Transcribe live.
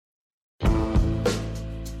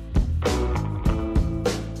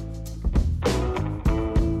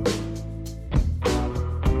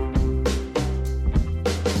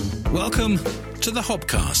Welcome to the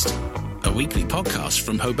Hobcast, a weekly podcast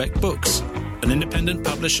from Hobeck Books, an independent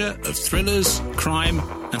publisher of thrillers, crime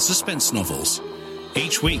and suspense novels.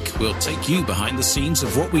 Each week we'll take you behind the scenes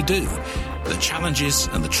of what we do, the challenges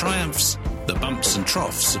and the triumphs, the bumps and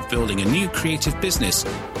troughs of building a new creative business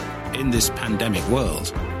in this pandemic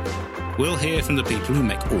world. We'll hear from the people who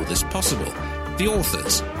make all this possible, the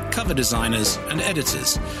authors, cover designers and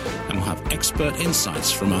editors, and we'll have expert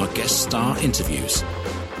insights from our guest star interviews.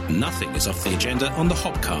 Nothing is off the agenda on the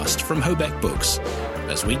Hobcast from Hobeck Books,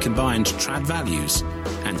 as we combined trad values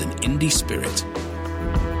and an indie spirit.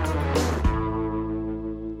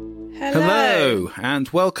 Hello, and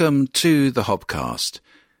welcome to the Hobcast,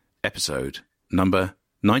 episode number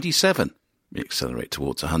 97. We accelerate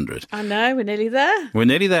towards 100. I know, we're nearly there. We're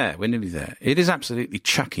nearly there. It is absolutely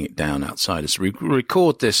chucking it down outside us. We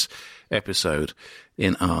record this episode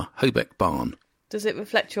in our Hobeck barn. Does it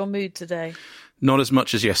reflect your mood today? Not as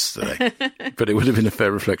much as yesterday, but it would have been a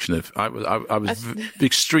fair reflection of... I was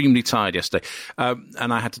extremely tired yesterday,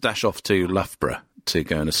 and I had to dash off to Loughborough to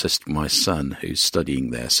go and assist my son who's studying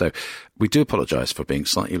there. So we do apologise for being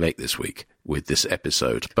slightly late this week with this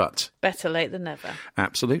episode, but... Better late than never.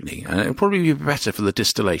 Absolutely. And it'll probably be better for the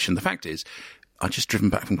distillation. The fact is, I'd just driven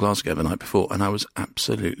back from Glasgow the night before and I was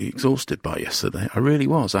absolutely exhausted by yesterday. I really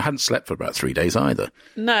was. I hadn't slept for about 3 days either.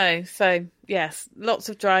 No. So, yes, lots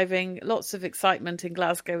of driving, lots of excitement in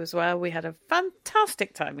Glasgow as well. We had a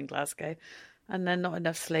fantastic time in Glasgow and then not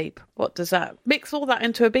enough sleep. What does that... Mix all that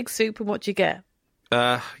into a big soup and what do you get?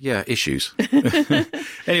 Yeah, issues.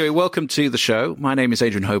 Anyway, welcome to the show. My name is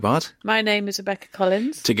Adrian Hobart. My name is Rebecca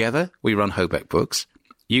Collins. Together, we run Hobeck Books,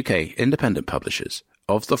 UK independent publishers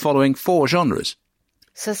of the following 4 genres.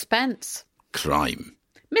 Suspense. Crime.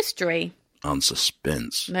 Mystery. And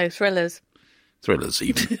suspense. No, thrillers. Thrillers,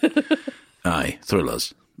 even. Aye,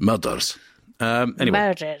 thrillers. Murders. Anyway.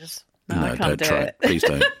 Murders. No, don't do try it. Please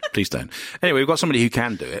don't. Please don't. Anyway, we've got somebody who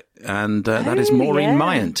can do it, and that is Maureen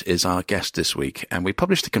Myant is our guest this week. And we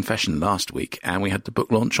published The Confession last week, and we had the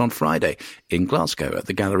book launch on Friday in Glasgow at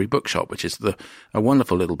the Gallery Bookshop, which is a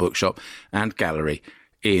wonderful little bookshop and gallery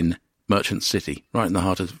in Merchant City, right in the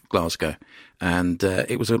heart of Glasgow. And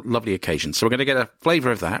it was a lovely occasion. So we're going to get a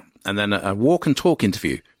flavour of that, and then a walk and talk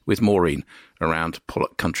interview with Maureen around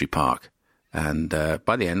Pollock Country Park. And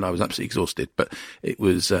by the end, I was absolutely exhausted, but it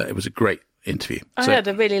was a great interview. I had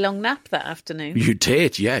a really long nap that afternoon. You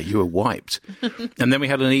did, yeah. You were wiped. And then we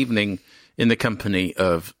had an evening in the company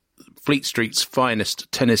of Fleet Street's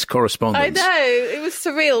finest tennis correspondents. I know. It was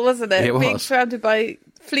surreal, wasn't it? It was. Being surrounded by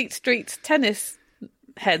Fleet Street's tennis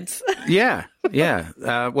heads. Yeah.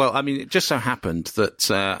 Well, I mean, it just so happened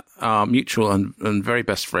that our mutual and very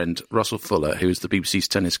best friend, Russell Fuller, who is the BBC's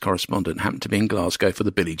tennis correspondent, happened to be in Glasgow for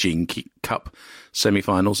the Billie Jean Cup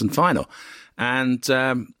semi-finals and final. And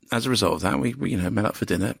as a result of that, we met up for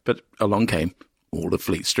dinner, but along came all of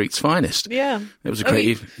Fleet Street's finest. Yeah. It was a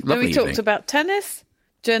great, lovely evening. We talked about tennis,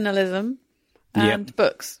 journalism and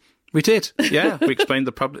books. We did, yeah. We explained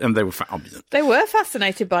the problem, and they were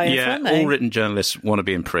fascinated by us, weren't they? All written journalists want to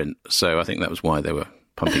be in print, so I think that was why they were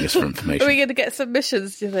pumping us for information. Are we going to get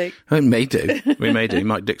submissions, do you think? We may do.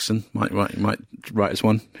 Mike Dixon might write us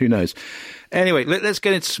one. Who knows? Anyway, let's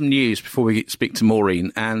get into some news before we speak to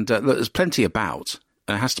Maureen. And there's plenty about.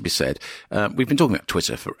 It has to be said. We've been talking about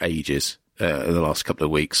Twitter for ages in the last couple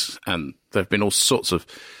of weeks, and there have been all sorts of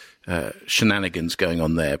shenanigans going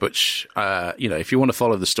on there, which, if you want to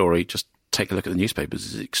follow the story, just take a look at the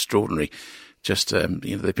newspapers. It's extraordinary. Just,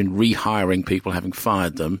 they've been rehiring people, having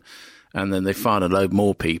fired them, and then they fired a load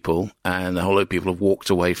more people, and a whole load of people have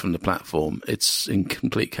walked away from the platform. It's in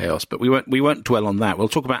complete chaos, but we won't dwell on that. We'll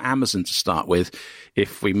talk about Amazon to start with,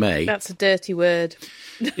 if we may. That's a dirty word.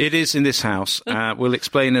 It is in this house. We'll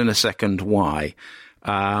explain in a second why.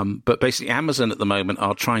 But basically, Amazon at the moment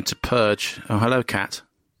are trying to purge... Oh, hello, cat.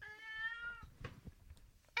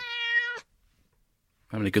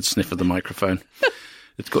 Having a good sniff of the microphone.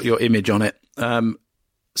 It's got your image on it.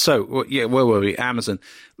 So, where were we? Amazon.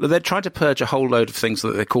 They're trying to purge a whole load of things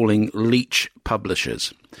that they're calling leech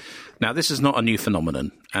publishers. Now, this is not a new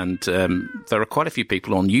phenomenon, and there are quite a few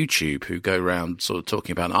people on YouTube who go around sort of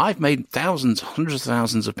talking about, I've made thousands, hundreds of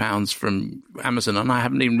thousands of pounds from Amazon, and I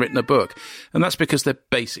haven't even written a book. And that's because they're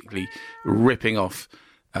basically ripping off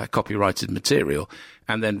copyrighted material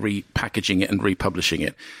and then repackaging it and republishing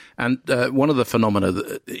it. And one of the phenomena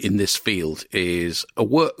in this field is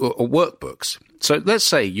workbooks. So let's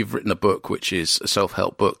say you've written a book which is a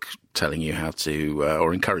self-help book telling you how to,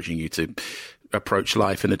 or encouraging you to approach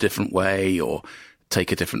life in a different way, or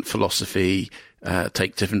take a different philosophy,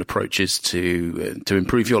 take different approaches to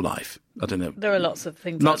improve your life. I don't know. There are lots of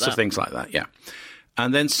things like that, yeah.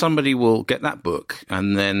 And then somebody will get that book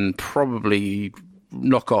and then probably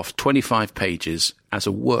knock off 25 pages as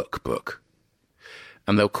a workbook.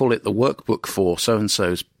 And they'll call it the workbook for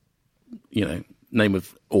so-and-so's, name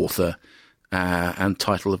of author and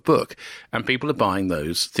title of book. And people are buying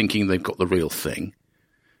those thinking they've got the real thing.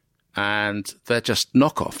 And they're just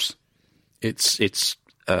knockoffs. It's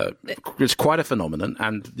quite a phenomenon.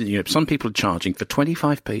 And, some people are charging for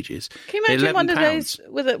 25 pages. Can you imagine one of those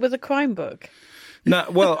with a crime book? No,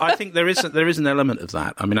 well, I think there is an element of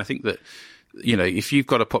that. I mean, I think that, if you've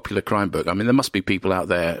got a popular crime book, I mean, there must be people out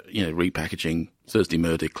there, repackaging Thursday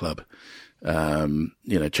Murder Club,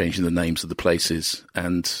 changing the names of the places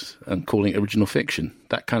and calling it original fiction,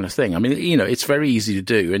 that kind of thing. I mean, it's very easy to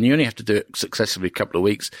do, and you only have to do it successfully a couple of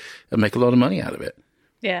weeks and make a lot of money out of it.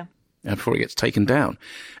 Yeah. Before it gets taken down.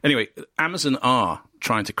 Anyway, Amazon are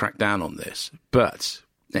trying to crack down on this, but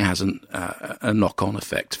it has a knock-on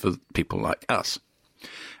effect for people like us.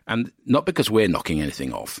 And not because we're knocking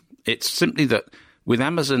anything off. It's simply that with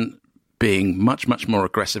Amazon being much, much more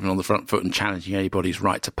aggressive and on the front foot and challenging anybody's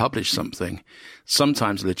right to publish something,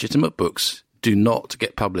 sometimes legitimate books do not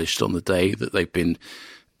get published on the day that they've been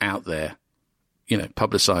out there,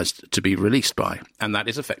 publicized to be released by. And that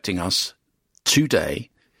is affecting us today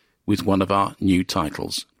with one of our new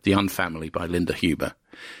titles, The Unfamily by Linda Huber,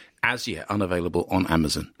 as yet unavailable on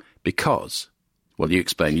Amazon because, well, you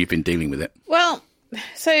explain, you've been dealing with it. Well,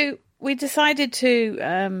 so we decided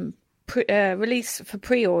to release for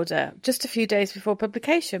pre-order just a few days before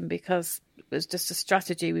publication because it was just a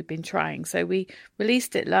strategy we've been trying. So we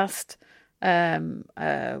released it last,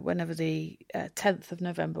 whenever the 10th of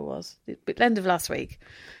November was, the end of last week.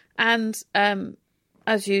 And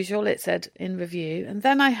as usual, it said in review. And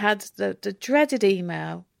then I had the dreaded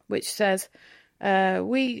email which says,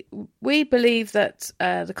 we believe that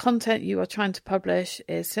the content you are trying to publish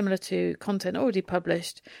is similar to content already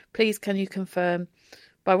published. Please, can you confirm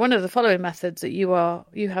by one of the following methods that you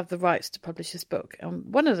have the rights to publish this book? And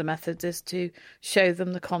one of the methods is to show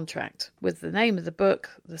them the contract with the name of the book,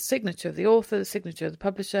 the signature of the author, the signature of the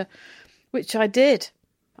publisher, which I did.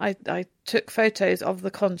 I took photos of the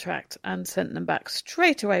contract and sent them back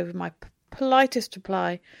straight away with my politest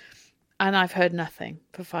reply, and I've heard nothing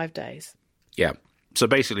for 5 days. Yeah. So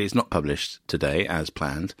basically, it's not published today as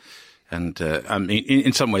planned. And I mean,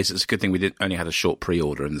 in some ways, it's a good thing we only had a short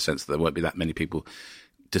pre-order in the sense that there won't be that many people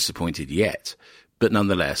disappointed yet. But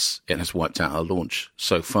nonetheless, it has wiped out our launch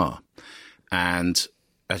so far. And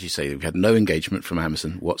as you say, we've had no engagement from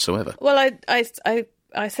Amazon whatsoever. Well,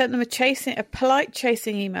 I sent them a polite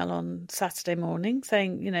chasing email on Saturday morning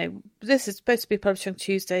saying, this is supposed to be published on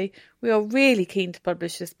Tuesday. We are really keen to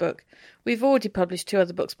publish this book. We've already published 2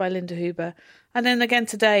 other books by Linda Huber. And then again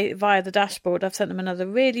today, via the dashboard, I've sent them another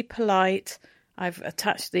really polite. I've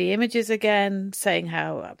attached the images again, saying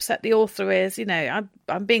how upset the author is.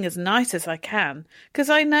 I'm being as nice as I can because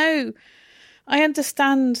I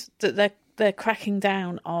understand that they're cracking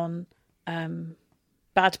down on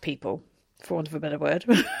bad people, for want of a better word.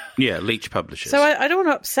 Yeah, leech publishers. So I don't want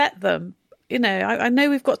to upset them. I know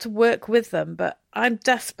we've got to work with them, but I'm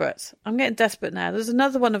desperate. I'm getting desperate now. There's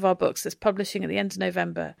another one of our books that's publishing at the end of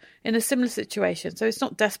November in a similar situation. So it's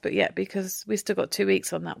not desperate yet because we've still got 2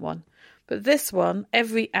 weeks on that one. But this one,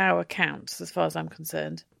 every hour counts as far as I'm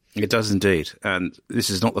concerned. It does indeed. And this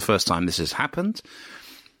is not the first time this has happened.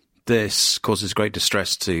 This causes great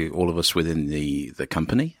distress to all of us within the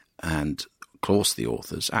company and, of course, the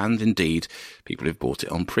authors and, indeed, people who've bought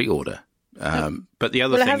it on pre-order. But the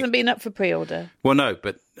other thing... it hasn't been up for pre-order. Well, no,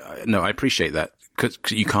 but I appreciate that because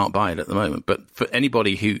you can't buy it at the moment. But for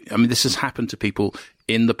anybody this has happened to people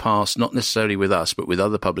in the past, not necessarily with us, but with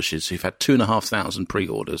other publishers who've had 2,500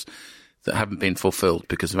 pre-orders that haven't been fulfilled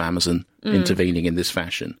because of Amazon intervening in this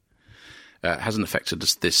fashion. It hasn't affected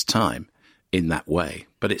us this time in that way,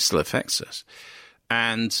 but it still affects us.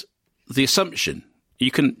 And the assumption... You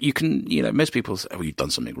can, most people say, you've done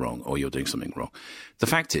something wrong or you're doing something wrong. The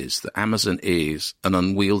fact is that Amazon is an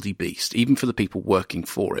unwieldy beast, even for the people working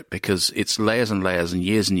for it, because it's layers and layers and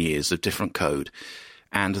years of different code,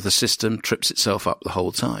 and the system trips itself up the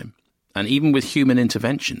whole time. And even with human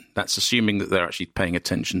intervention, that's assuming that they're actually paying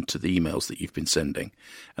attention to the emails that you've been sending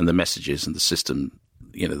and the messages and the system,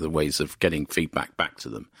 the ways of getting feedback back to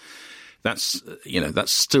them. That's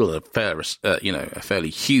still a fairly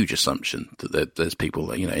huge assumption that there's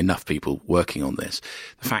people, enough people working on this.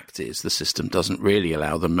 The fact is the system doesn't really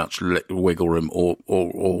allow them much wiggle room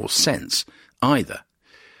or sense either.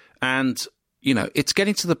 And, it's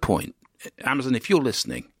getting to the point, Amazon, if you're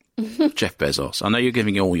listening, Jeff Bezos, I know you're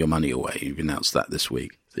giving all your money away. You've announced that this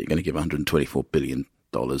week, that you're going to give $124 billion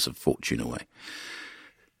of fortune away.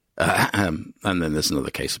 And then there's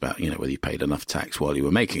another case about, whether you paid enough tax while you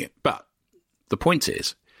were making it. But the point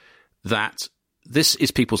is that this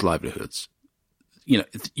is people's livelihoods.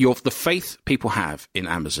 The faith people have in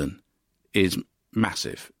Amazon is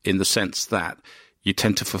massive in the sense that you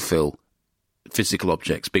tend to fulfill physical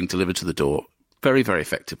objects being delivered to the door very, very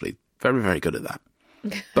effectively. Very, very good at that.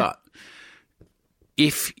 But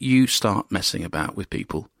if you start messing about with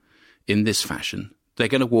people in this fashion, they're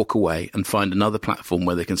going to walk away and find another platform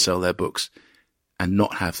where they can sell their books and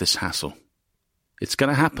not have this hassle. It's going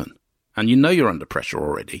to happen. And you're under pressure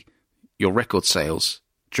already. Your record sales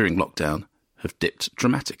during lockdown have dipped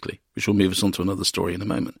dramatically, which will move us on to another story in a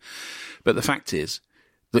moment. But the fact is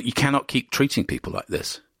that you cannot keep treating people like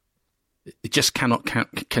this. It just cannot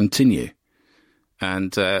continue.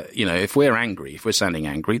 And, if we're angry, if we're sounding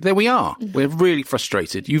angry, there we are. We're really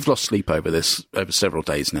frustrated. You've lost sleep over this over several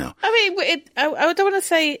days now. I mean, I don't want to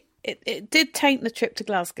say it did taint the trip to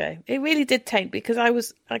Glasgow. It really did taint, because I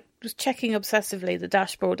was checking obsessively the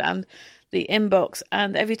dashboard and the inbox,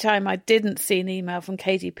 and every time I didn't see an email from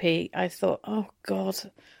KDP, I thought, oh, God.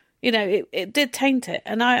 It did taint it,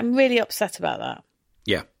 and I'm really upset about that.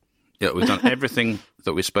 Yeah, we've done everything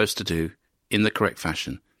that we're supposed to do in the correct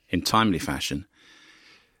fashion, in timely fashion.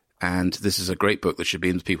 And this is a great book that should be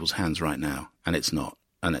in people's hands right now, and it's not.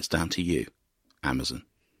 And it's down to you, Amazon.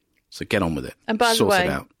 So get on with it. And by the way, it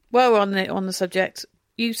out. while we're on the subject,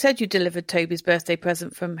 you said you delivered Toby's birthday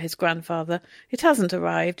present from his grandfather. It hasn't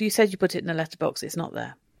arrived. You said you put it in a letterbox. It's not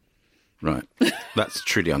there. Right. That's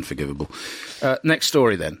truly unforgivable. Next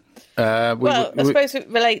story then. I suppose it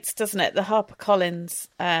relates, doesn't it? The HarperCollins.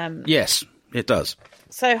 Yes, it does.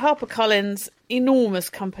 So HarperCollins, enormous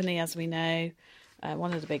company, as we know,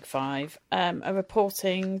 one of the big five, are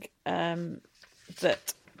reporting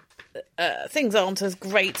that things aren't as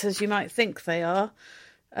great as you might think they are.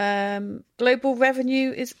 Global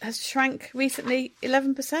revenue has shrank recently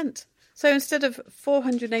 11%. So instead of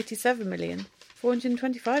 487 million,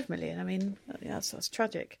 425 million. I mean, that's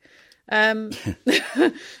tragic. And they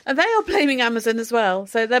are blaming Amazon as well.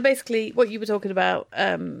 So they're basically what you were talking about,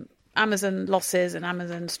 Amazon losses and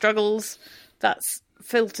Amazon struggles. That's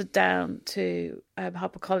filtered down to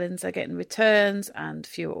HarperCollins. They're getting returns and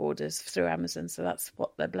fewer orders through Amazon. So that's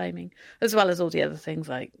what they're blaming, as well as all the other things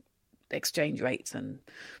like exchange rates and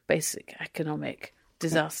basic economic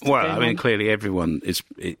disaster. Well, I mean, clearly everyone is,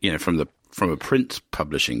 from a print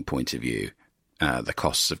publishing point of view, the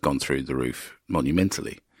costs have gone through the roof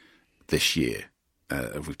monumentally this year.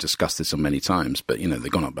 We've discussed this on many times, but,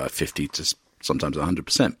 they've gone up by 50 to sometimes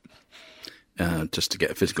 100% just to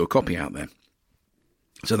get a physical copy out there.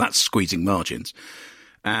 So that's squeezing margins.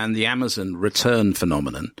 And the Amazon return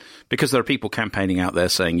phenomenon, because there are people campaigning out there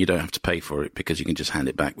saying you don't have to pay for it because you can just hand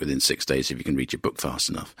it back within 6 days if you can read your book fast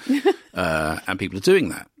enough. And people are doing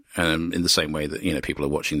that in the same way that, people are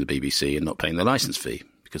watching the BBC and not paying the license fee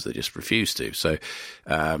because they just refuse to. So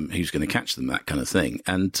who's going to catch them, that kind of thing.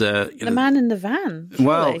 And the man in the van. Surely.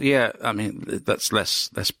 Well, yeah, I mean, that's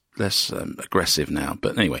less aggressive now.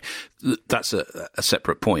 But anyway, that's a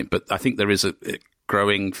separate point. But I think there is a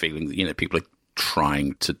growing feeling that, people are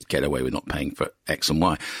trying to get away with not paying for X and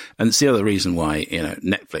Y. And it's the other reason why,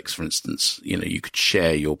 Netflix, for instance, you could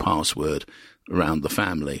share your password around the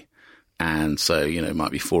family. And so, it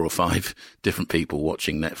might be 4 or 5 different people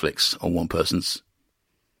watching Netflix on one person's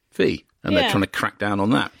fee. And they're trying to crack down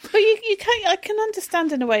on that. But I can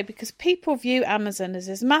understand in a way, because people view Amazon as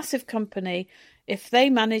this massive company. If they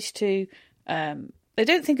manage to, they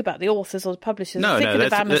don't think about the authors or the publishers. They're thinking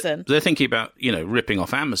of Amazon. They're thinking about, ripping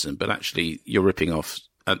off Amazon, but actually you're ripping off,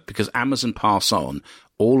 because Amazon pass on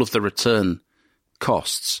all of the return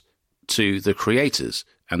costs to the creators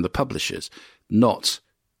and the publishers, not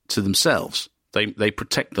to themselves. They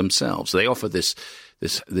protect themselves. They offer this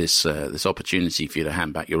opportunity for you to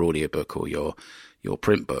hand back your audiobook or your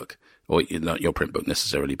print book, or not your print book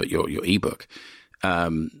necessarily, but your ebook,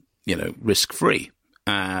 risk free.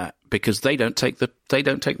 Because they don't take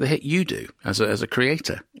the hit you do as a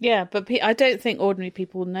creator. Yeah, but I don't think ordinary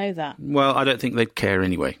people know that. Well, I don't think they'd care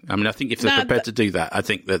anyway. I mean, I think if they're prepared to do that, I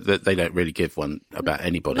think that they don't really give one about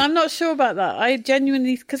anybody. I'm not sure about that. I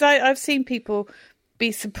genuinely, because I've seen people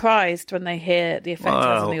be surprised when they hear the effect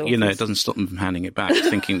has on the authors. It doesn't stop them from handing it back,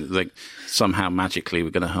 thinking that somehow magically we're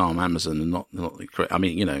going to harm Amazon and not. I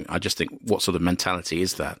mean, I just think, what sort of mentality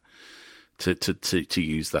is that to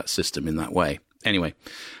use that system in that way? Anyway,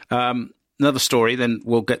 another story, then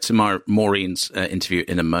we'll get to Maureen's interview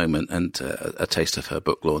in a moment and a taste of her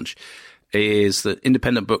book launch, is that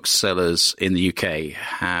independent booksellers in the UK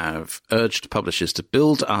have urged publishers to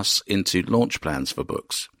build us into launch plans for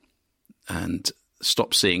books. And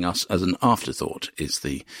stop seeing us as an afterthought, is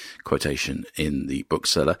the quotation in the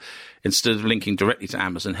bookseller. Instead of linking directly to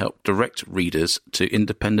Amazon, help direct readers to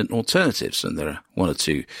independent alternatives. And there are one or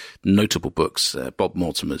two notable books. Bob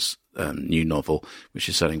Mortimer's new novel, which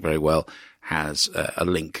is selling very well, has a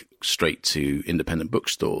link straight to independent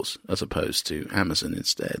bookstores as opposed to Amazon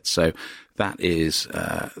instead. So that is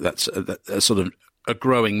that's a sort of a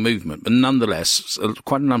growing movement. But nonetheless,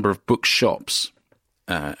 quite a number of bookshops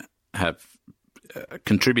have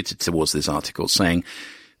contributed towards this article, saying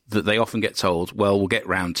that they often get told, well, we'll get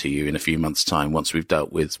round to you in a few months' time once we've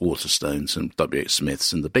dealt with Waterstones and W.H.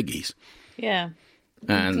 Smiths and the biggies. Yeah.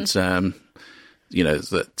 And,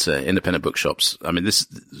 that independent bookshops, I mean, this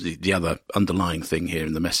the other underlying thing here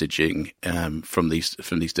in the messaging from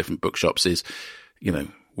these different bookshops is,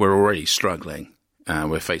 we're already struggling.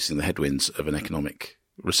 We're facing the headwinds of an economic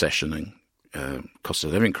recession and cost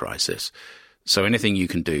of living crisis. So anything you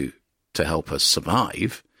can do to help us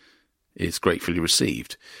survive is gratefully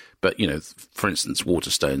received. But, for instance,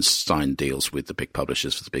 Waterstones signed deals with the big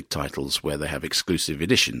publishers for the big titles where they have exclusive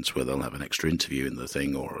editions, where they'll have an extra interview in the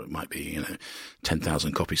thing, or it might be,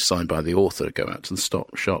 10,000 copies signed by the author go out to the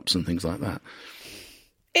stock shops and things like that.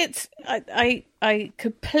 I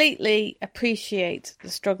completely appreciate the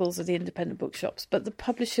struggles of the independent bookshops, but the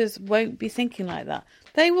publishers won't be thinking like that.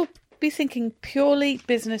 They will be thinking purely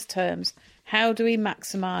business terms. How do we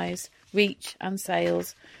maximise reach and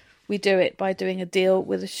sales? We do it by doing a deal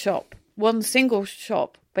with a shop, one single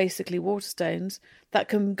shop, basically Waterstones, that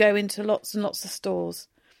can go into lots and lots of stores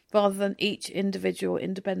rather than each individual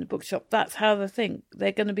independent bookshop. That's how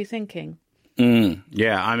they're going to be thinking.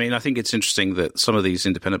 Yeah, I mean, I think it's interesting that some of these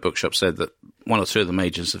independent bookshops said that one or two of the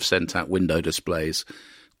majors have sent out window displays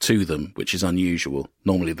to them, which is unusual.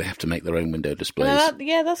 Normally they have to make their own window displays.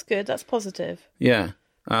 Yeah, that's good. That's positive. Yeah.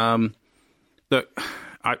 Look,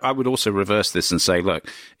 I would also reverse this and say, look,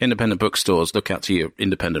 independent bookstores, look out to your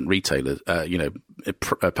independent retailers,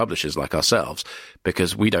 publishers like ourselves,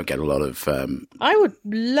 because we don't get a lot of... I would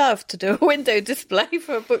love to do a window display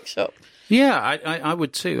for a bookshop. Yeah, I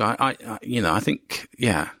would too. I think,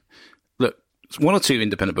 yeah. Look, one or two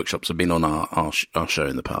independent bookshops have been on our show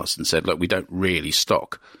in the past and said, look, we don't really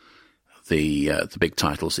stock the big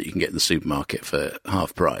titles that you can get in the supermarket for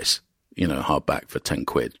half price. Hardback for 10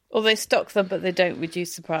 quid. Or they stock them, but they don't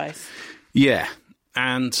reduce the price. Yeah.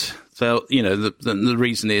 And they'll, the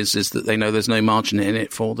reason is that they know there's no margin in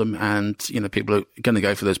it for them. And, people are going to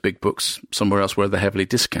go for those big books somewhere else where they're heavily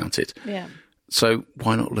discounted. Yeah. So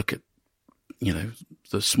why not look at,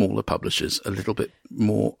 the smaller publishers a little bit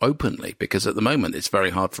more openly? Because at the moment, it's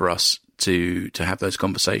very hard for us to have those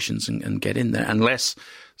conversations and get in there unless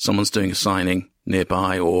someone's doing a signing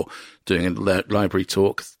nearby or doing a library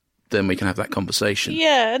talk. Then we can have that conversation.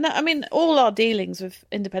 Yeah, and I mean, all our dealings with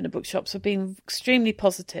independent bookshops have been extremely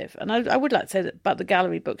positive. And I would like to say that about the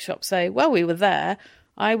gallery bookshop, we were there.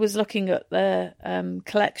 I was looking at their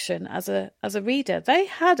collection as a reader. They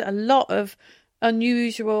had a lot of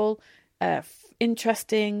unusual,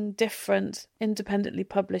 interesting, different, independently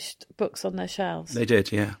published books on their shelves. They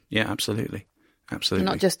did, yeah. Yeah, absolutely. Absolutely.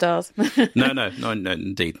 Not just ours. No,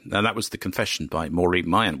 indeed. And that was The Confession by Maureen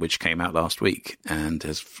Myant, which came out last week and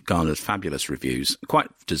has garnered fabulous reviews. Quite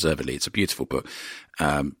deservedly. It's a beautiful book,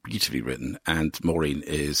 beautifully written. And Maureen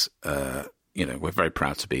is, we're very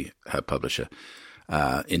proud to be her publisher.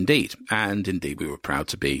 Indeed. And indeed, we were proud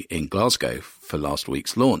to be in Glasgow for last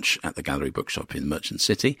week's launch at the Gallery Bookshop in Merchant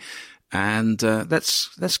City. And let's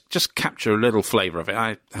just capture a little flavour of it.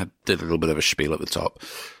 I did a little bit of a spiel at the top,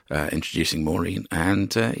 introducing Maureen,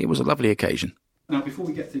 and it was a lovely occasion. Now, before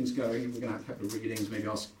we get things going, we're going to have a couple of readings, maybe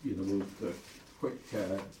ask the quick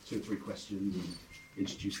 2 or 3 questions and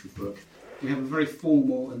introduce the book. We have a very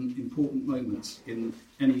formal and important moment in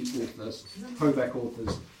any author's, Hobeck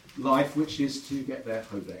author's life, which is to get their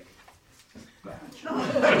Hobeck badge.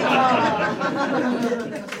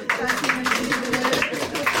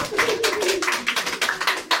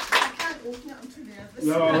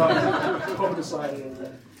 No, I'm decided.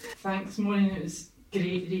 Thanks, Maureen. It was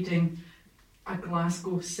great reading a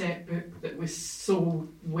Glasgow set book that was so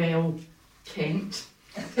well kent.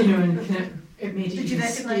 And it made it Did even you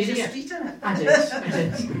recognise scarier. the street in it? I did.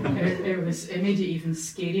 It made it even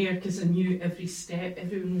scarier because I knew every step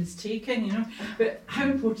everyone was taking. But how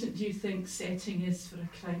important do you think setting is for a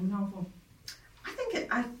crime novel? I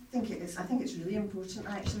think it is. I think it's really important.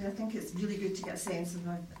 Actually, I think it's really good to get a sense of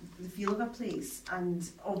the feel of a place, and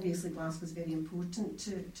obviously Glasgow is very important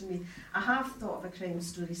to me. I have thought of a crime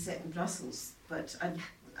story set in Brussels, but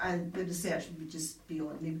the research would just be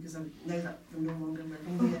on me because now that I'm no longer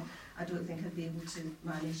living there, I don't think I'd be able to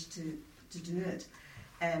manage to do it.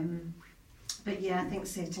 But yeah, I think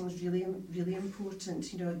setting's really, really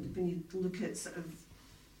important. You know, when you look at sort of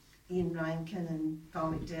Ian Rankin and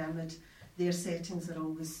Val McDermid, their settings are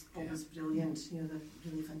always brilliant. You know, they're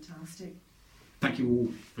really fantastic. Thank you all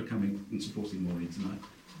for coming and supporting Maureen tonight.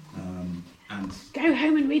 And Go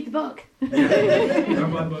home and read the book. go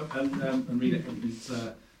and buy the book and read it. It's,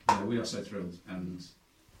 we are so thrilled, and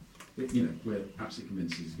we're absolutely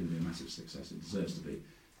convinced it's going to be a massive success. It deserves to be,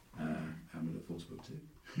 and we look forward to book 2.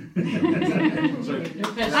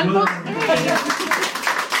 And book 3.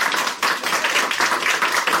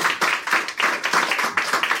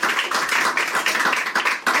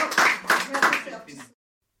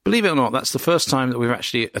 Believe it or not, that's the first time that we've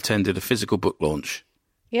actually attended a physical book launch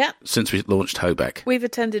Yeah. since we launched Hobeck. We've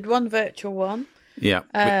attended one virtual one. Yeah.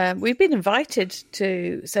 We've been invited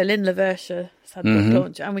to, so Lynn LaVersha had book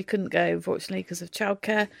launch, and we couldn't go, unfortunately, because of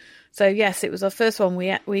childcare. So, yes, it was our first one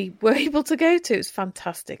we were able to go to. It was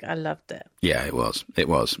fantastic. I loved it. Yeah, it was. It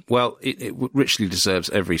was. Well, it richly deserves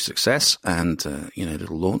every success and, a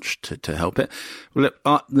little launch to help it. Well,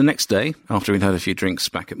 the next day, after we'd had a few drinks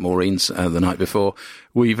back at Maureen's the night before,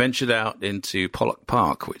 we ventured out into Pollock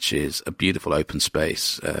Park, which is a beautiful open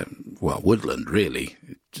space, woodland, really.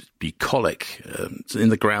 Bucolic, in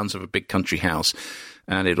the grounds of a big country house.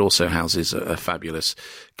 And it also houses a fabulous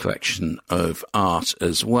collection of art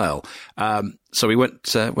as well. So we went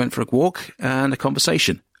for a walk and a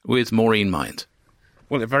conversation with Maureen Myant.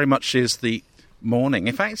 Well, it very much is the morning.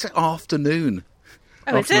 In fact, it's afternoon.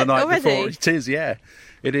 Oh, after is it the night already? before. It is, yeah.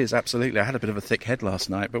 It is, absolutely. I had a bit of a thick head last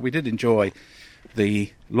night, but we did enjoy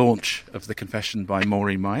the launch of The Confession by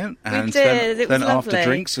Maureen Myant. And We did. It was then after lovely.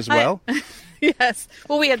 drinks as well. Yes.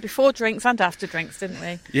 Well, we had before drinks and after drinks, didn't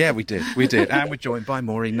we? Yeah, we did. And we're joined by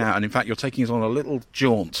Maureen now. And in fact, you're taking us on a little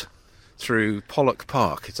jaunt through Pollock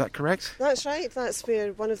Park. Is that correct? That's right. That's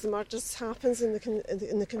where one of the murders happens in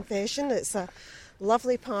the Confession. It's a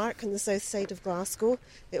lovely park on the south side of Glasgow.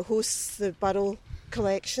 It hosts the Burrell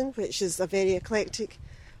collection, which is a very eclectic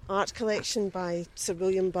art collection by Sir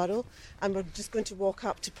William Burrell. And we're just going to walk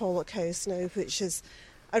up to Pollock House now, which is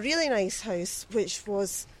a really nice house, which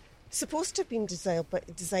was supposed to have been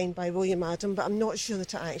designed by William Adam, but I'm not sure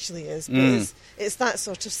that it actually is. But it's that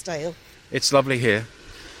sort of style. It's lovely here.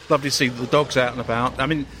 Lovely to see the dogs out and about. I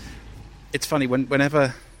mean, it's funny,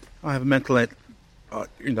 whenever I have a mental... I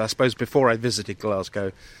suppose before I visited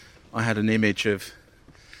Glasgow, I had an image of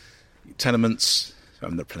tenements. There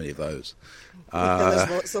are plenty of those. There's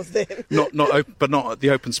lots of them. But not the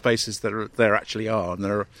open spaces that there actually are.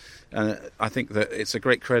 And I think that it's a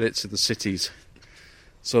great credit to the city's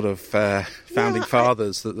sort of founding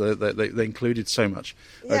fathers that they included so much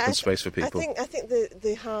open space for people. I think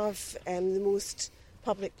they have the most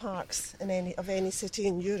public parks of any city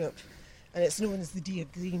in Europe, and it's known as the Deer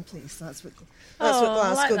Green Place. That's what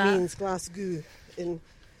Glasgow means. Glasgow. I'm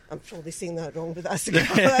probably saying that wrong, but that's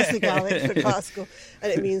the Gaelic for Glasgow,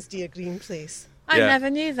 and it means Deer Green Place. I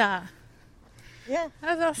never knew that. Yeah.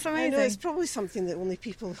 Oh, that's amazing. I know, it's probably something that only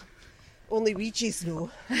Ouija's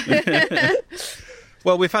know.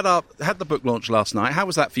 Well, we've had the book launch last night. How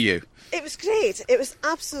was that for you? It was great. It was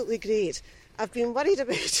absolutely great. I've been worried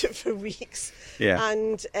about it for weeks. Yeah.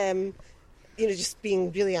 And, just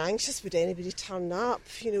being really anxious. Would anybody turn up?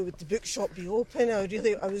 Would the bookshop be open? I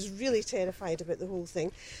was really terrified about the whole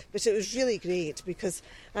thing. But it was really great because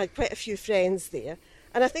I had quite a few friends there.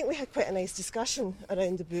 And I think we had quite a nice discussion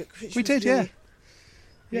around the book, which was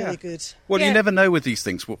really good. Well, you never know with these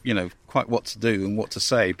things, quite what to do and what to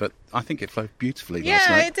say, but I think it flowed beautifully last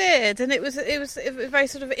night. Yeah, it did, and it was a very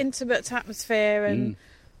sort of intimate atmosphere, and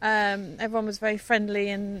everyone was very friendly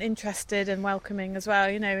and interested and welcoming as well.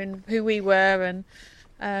 In who we were, and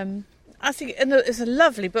I think it's a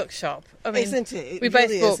lovely bookshop. I mean, isn't it? We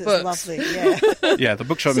both bought books. It's lovely. Yeah. Yeah, the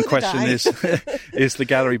bookshop in question is the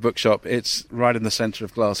Gallery Bookshop. It's right in the centre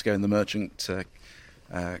of Glasgow in the Merchant.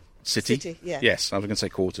 City, yeah. Yes, I was going to say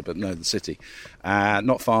quarter, but no, the city.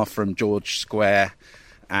 Not far from George Square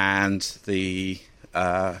and the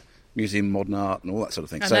Museum of Modern Art and all that sort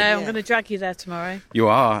of thing. I know, I'm going to drag you there tomorrow. You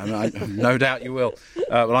are, and no doubt you will.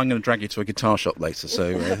 Well, I'm going to drag you to a guitar shop later,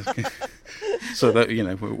 so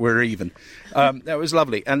that we're even. That was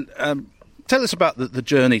lovely. And tell us about the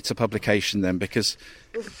journey to publication then, because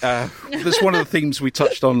that's one of the themes we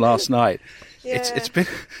touched on last night. Yeah. It's been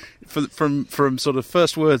from sort of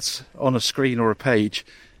first words on a screen or a page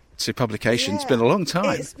to publication. It's been a long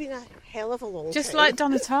time. It's been a hell of a long time. Just like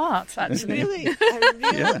Donna Tartt, actually.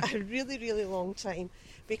 A really, really long time,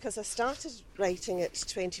 because I started writing it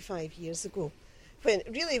 25 years ago. when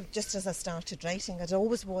really just as I started writing, I'd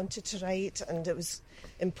always wanted to write, and it was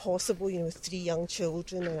impossible, with 3 young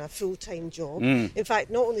children and a full-time job. In fact,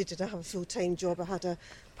 not only did I have a full-time job, I had a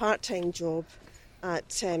part-time job at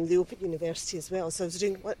the Open University as well. So I was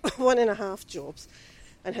doing 1.5 jobs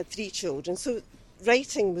and had 3 children. So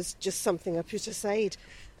writing was just something I put aside.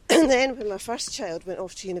 And then when my first child went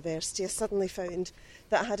off to university, I suddenly found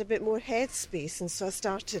that I had a bit more headspace, and so I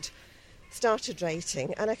started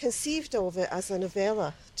writing, and I conceived of it as a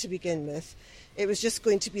novella to begin with. It was just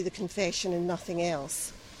going to be the confession and nothing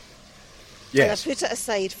else. Yes. And I put it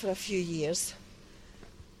aside for a few years,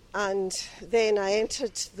 and then I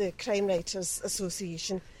entered the Crime Writers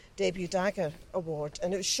Association Debut Dagger Award,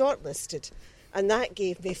 and it was shortlisted, and that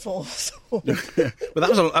gave me false hope. But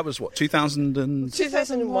that was what, 2001?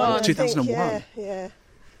 2001. Yeah.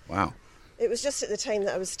 Wow. It was just at the time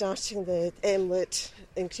that I was starting the MLit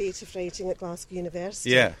in creative writing at Glasgow University.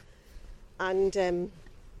 Yeah. And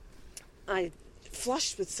I,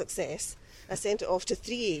 flushed with success, I sent it off to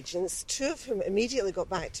 3 agents, 2 of whom immediately got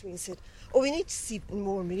back to me and said, "Oh, we need to see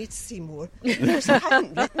more, Of course, I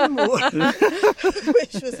hadn't written more,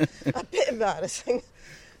 which was a bit embarrassing.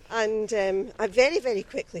 And I very, very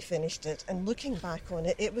quickly finished it, and looking back on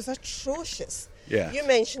it, it was atrocious. Yeah. You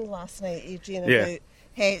mentioned last night, Adrian, Yeah.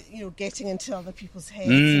 about getting into other people's heads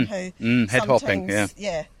and how head hopping,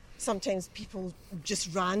 sometimes people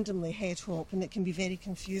just randomly head hop, and it can be very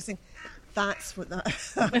confusing. That's what that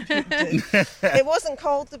book did. It wasn't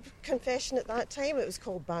called The Confession at that time, it was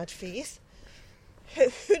called Bad Faith.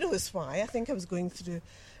 Who knows why? I think I was going through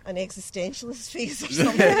an existentialist phase or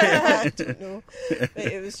something like that. I don't know. But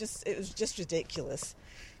it was just ridiculous.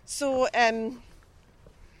 So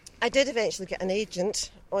I did eventually get an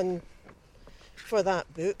agent for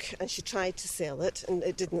that book, and she tried to sell it, and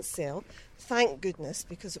it didn't sell. Thank goodness,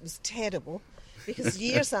 because it was terrible. Because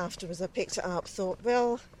years afterwards I picked it up, thought,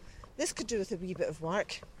 well, this could do with a wee bit of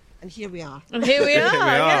work, and here we are. And here we are.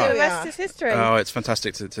 Yeah, the we rest are. is history. Oh, it's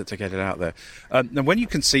fantastic to get it out there. Now, when you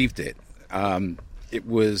conceived it, it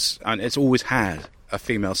was, and it's always had a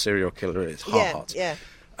female serial killer at its heart,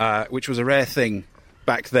 which was a rare thing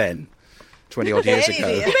back then, 20-odd years Very ago.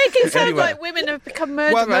 rare. You make it sound Anyway. like women have become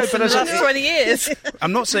murderers Well, no, in but the as last 20 years.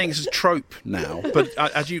 I'm not saying it's a trope now, but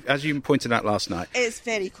as you pointed out last night, It's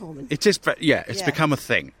very common. it is. It's Yeah. become a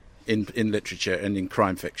thing in literature and in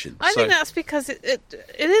crime fiction. I think that's because it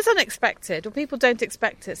is unexpected, or people don't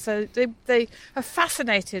expect it. So they are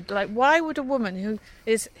fascinated. Like, why would a woman who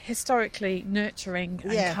is historically nurturing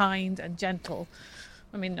and kind and gentle?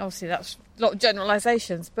 I mean, obviously that's a lot of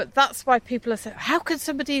generalisations, but that's why people are saying, how can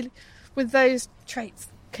somebody with those traits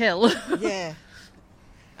kill? Yeah.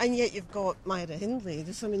 And yet you've got Myra Hindley.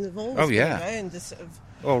 They've always Oh, been yeah. around, this sort of...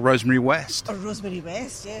 Or Rosemary West. Or Rosemary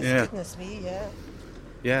West, yes. Yeah. Goodness me, yeah.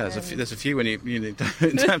 Yeah, there's a few when you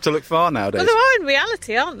don't have to look far nowadays. Well, there are in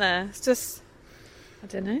reality, aren't there? It's just, I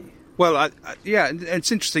don't know. Well,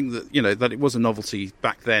 it's interesting that that it was a novelty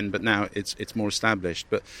back then, but now it's more established.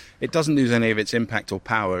 But it doesn't lose any of its impact or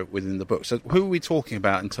power within the book. So, who are we talking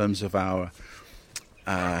about in terms of our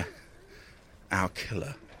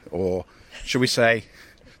killer, or should we say,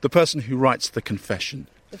 the person who writes the confession?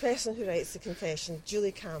 The person who writes the confession,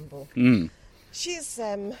 Julie Campbell. She's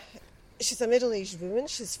a middle-aged woman.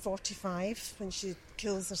 She's 45 when she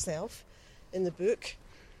kills herself in the book.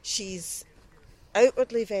 She's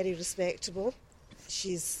outwardly very respectable.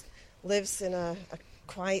 She lives in a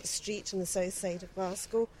quiet street on the south side of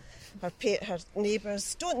Glasgow. Her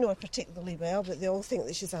neighbours don't know her particularly well, but they all think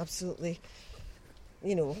that she's absolutely,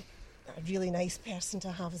 a really nice person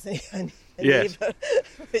to have as a neighbour,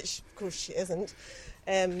 which of course she isn't.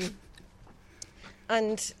 And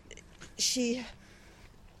she's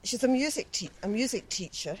a music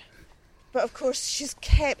teacher, but of course she's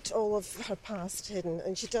kept all of her past hidden,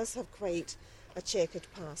 and she does have quite a checkered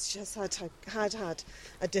past. She has had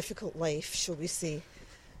a difficult life, shall we say,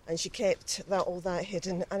 and she kept all that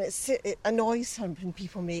hidden, and it annoys her when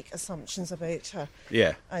people make assumptions about her.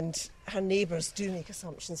 Yeah. And her neighbours do make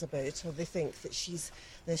assumptions about her. They think that she's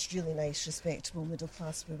this really nice, respectable,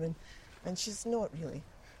 middle-class woman, and she's not really.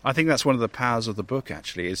 I think that's one of the powers of the book,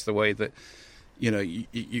 actually, is the way that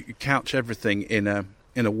you couch everything in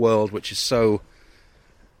a world which is so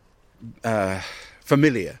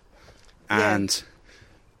familiar, and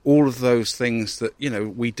all of those things that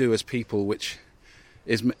we do as people, which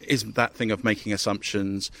is that thing of making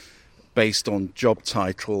assumptions based on job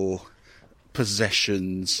title,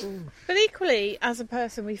 possessions. But equally, as a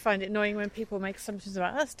person, we find it annoying when people make assumptions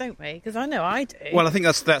about us, don't we? Because I know I do. Well, I think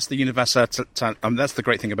that's the universal. That's the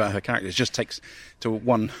great thing about her character. It just takes to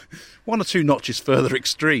one or two notches further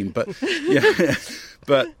extreme. But yeah,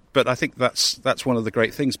 but but I think that's one of the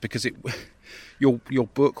great things, because your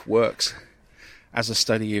book works as a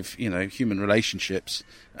study of, you know, human relationships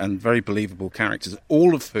and very believable characters,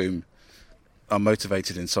 all of whom are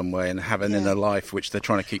motivated in some way and have an inner life which they're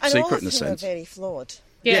trying to keep secret in a sense. And all of them are very flawed.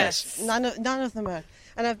 Yes. None of them are.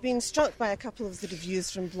 And I've been struck by a couple of the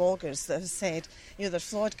reviews from bloggers that have said, you know, they're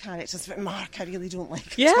flawed characters, but Mark, I really don't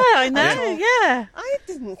like him. Yeah, I know, yeah. I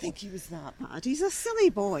didn't think he was that bad. He's a silly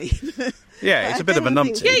boy. Yeah, it's a bit of a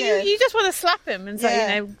numpty. Yeah, you just want to slap him and say,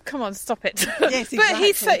 Yeah. you know, come on, stop it. Yes, But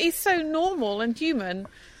exactly. he's so normal and human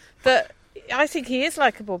that I think he is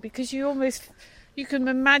likeable, because you can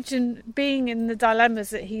imagine being in the dilemmas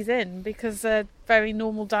that he's in, because they're very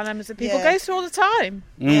normal dilemmas that people go through all the time.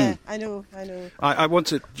 Yeah, I know. I want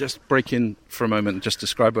to just break in for a moment and just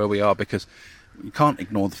describe where we are, because you can't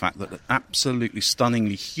ignore the fact that an absolutely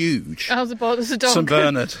stunningly huge How's about there's a dog? St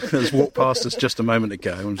Bernard has walked past us just a moment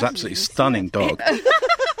ago, and was an absolutely stunning dog.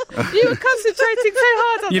 You were concentrating so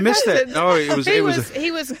hard on You the missed it. present. Oh, it was.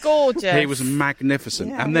 He was gorgeous. He was magnificent.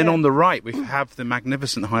 Yeah, and then on the right, we have the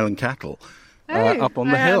magnificent Highland cattle up on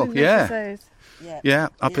the I hill. hadn't Yeah, noticed those. yeah,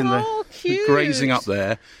 up in Oh, the cute. grazing up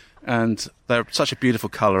there, and they're such a beautiful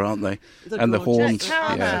colour, aren't they? And the horns. Cow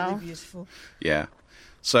Yeah, now. Absolutely beautiful. yeah.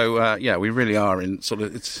 So we really are in sort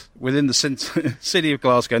of, it's within the city of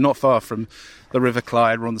Glasgow, not far from the River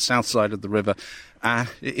Clyde. We're on the south side of the river. It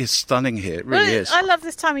is stunning here. It really is. I love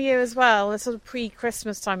this time of year as well, the sort of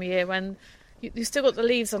pre-Christmas time of year, when you've still got the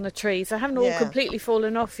leaves on the trees. They haven't all completely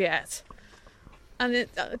fallen off yet. And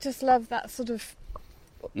I just love that sort of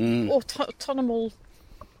autonomous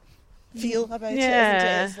Feel about it, Yeah. isn't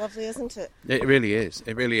it? It's lovely, isn't it? It really is.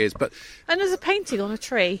 It really is. But And there's a painting on a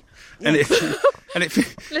tree. and it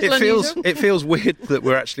Little it feels weird that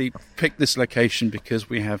we're actually picked this location, because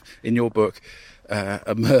we have in your book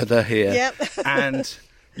a murder here, Yep. and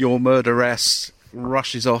your murderess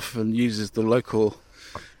rushes off and uses the local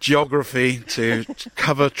geography to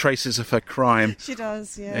cover traces of her crime. She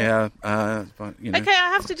does, yeah. Yeah, but, you know. Okay, I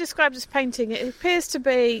have to describe this painting. It appears to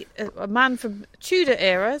be a man from Tudor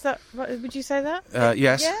era. Is that right? Would you say that?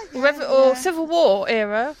 Yes. Or Civil War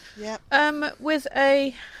era, Yeah. with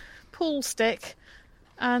a pool stick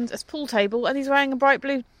and a pool table, and he's wearing a bright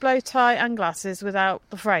blue bow tie and glasses without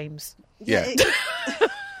the frames. Yeah.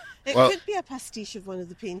 It Well, could be a pastiche of one of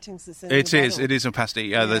the paintings that's in It the is. barrel. It is a pastiche.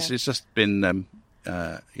 Yeah, Yeah. it's just been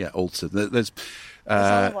altered. There's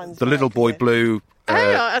other ones the Little back Boy there. Blue.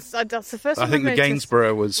 that's the first I one think the noticed.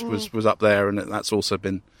 Gainsborough was up there, and that's also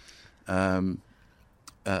been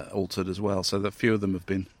altered as well. So a few of them have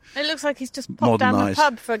been. It looks like he's just popped down the Modernised.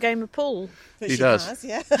 pub for a game of pool. But He she does. has,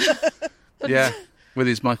 yeah. Yeah, with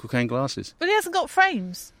his Michael Caine glasses. But he hasn't got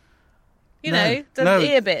frames. You No. know, the No.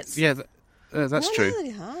 ear bits. Yeah, that's No, true. that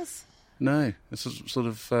he has. No, it's sort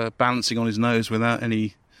of balancing on his nose without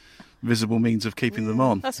any visible means of keeping them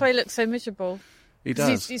on. That's why he looks so miserable. He 'Cause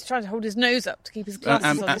does. He's trying to hold his nose up to keep his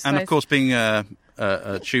glasses on his And face. of course, being a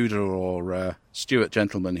Tudor or Stuart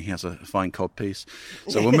gentleman, he has a fine cod piece.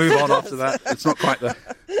 So we'll move on after that. It's not quite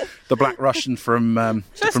the Black Russian from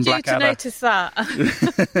Trust you to Blackadder. notice that.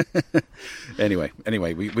 Anyway,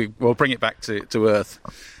 we'll bring it back to earth.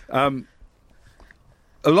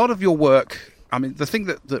 A lot of your work, I mean, the thing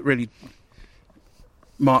that really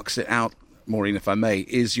marks it out, Maureen, if I may,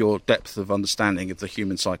 is your depth of understanding of the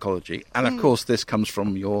human psychology, and of course, this comes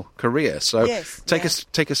from your career. So, Yes, take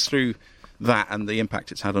yeah. us through that and the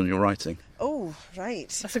impact it's had on your writing. Oh, right.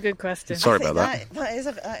 That's a good question. Sorry I think about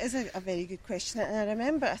that. That is a very good question. And I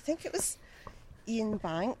remember, I think it was Ian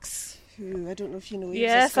Banks, who, I don't know if you know, he was a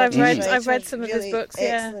Yes, I've Scottish read- writer, I've read some of his really books,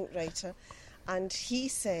 yeah. excellent writer. And he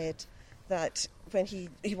said that when he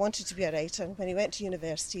wanted to be a writer, and when he went to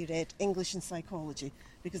university, he read English and psychology,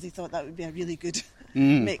 because he thought that would be a really good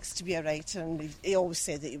mix to be a writer, and he always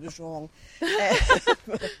said that he was wrong.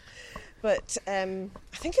 But I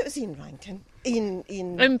think it was Ian Rankin. Ian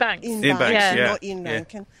Banks. Ian Ian Banks, Banks, yeah. not Ian Yeah.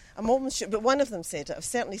 Rankin. I'm almost sure, but one of them said it. I've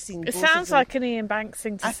certainly seen It both of sounds them. like an Ian Banks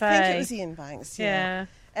thing to I say. think it was Ian Banks, yeah.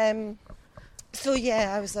 So,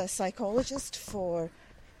 yeah, I was a psychologist for,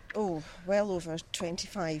 well over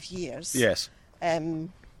 25 years. Yes.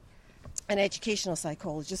 An educational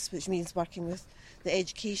psychologist, which means working with the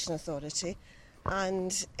Education Authority.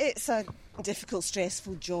 And it's a difficult,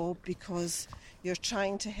 stressful job, because you're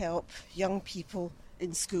trying to help young people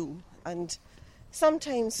in school. And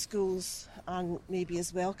sometimes schools aren't maybe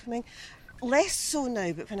as welcoming. Less so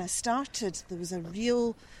now, but when I started, there was a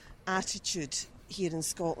real attitude here in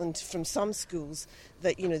Scotland from some schools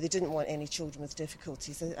that, you know, they didn't want any children with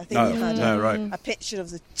difficulties. I think they had a picture of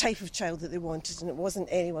the type of child that they wanted, and it wasn't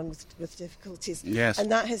anyone with difficulties. Yes.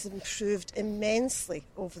 And that has improved immensely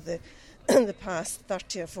over the in the past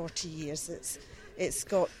 30 or 40 years. It's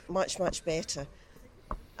got much, much better.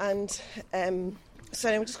 And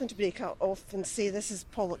sorry, I'm just going to break off and say this is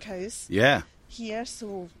Pollock House. Yeah. Here, so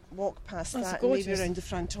we'll walk past That's that and maybe gorgeous. around the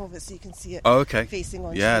front of it so you can see it Oh, okay. facing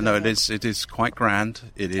on. Yeah, no, it is quite grand.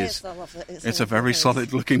 It is. It's a very house.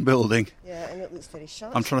 solid-looking building. Yeah, and it looks very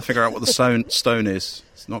sharp. I'm trying to figure out what the stone is.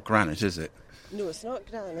 It's not granite, is it? No, it's not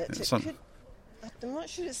granite. I'm not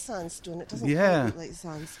sure it's sandstone. It doesn't Yeah. look like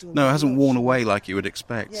sandstone. No, it I'm hasn't not worn sure. away like you would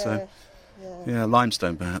expect. Yeah, So, yeah.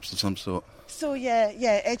 limestone perhaps of some sort. So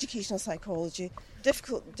yeah, educational psychology,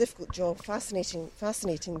 difficult job,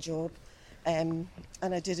 fascinating job, and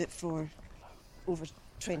I did it for over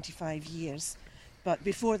 25 years. But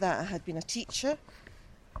before that, I had been a teacher,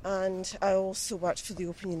 and I also worked for the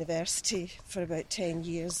Open University for about 10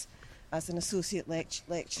 years as an associate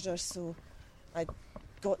lecturer. So I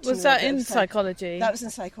got to Was know a that bit in of psychology? That was in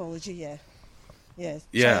psychology, yeah.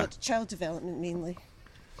 Yeah. Child development mainly.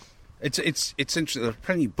 It's interesting. There are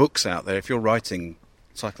plenty of books out there if you're writing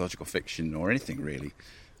psychological fiction or anything really.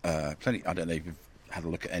 Plenty. I don't know if you've had a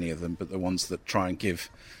look at any of them, but the ones that try and give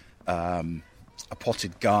a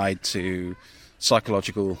potted guide to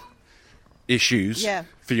psychological issues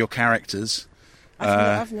for your characters.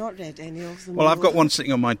 I've not read any of them. Well, I've got one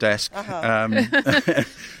sitting on my desk, Uh-huh.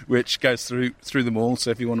 which goes through them all. So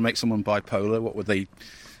if you want to make someone bipolar, what would they?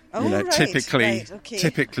 Right,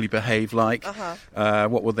 typically behave like? Uh-huh.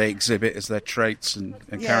 What will they exhibit as their traits and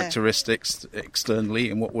characteristics externally,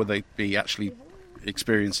 and what will they be actually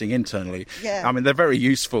experiencing internally? Yeah. I mean, they're very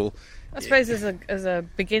useful. I suppose as a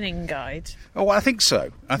beginning guide. Oh, I think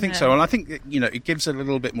so. And I think it gives it a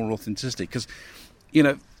little bit more authenticity because,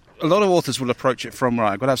 a lot of authors will approach it from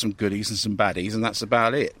I've got to have some goodies and some baddies, and that's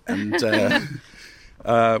about it, and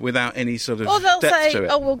without any sort of Or they'll depth say, to it.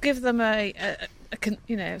 "Oh, we'll give them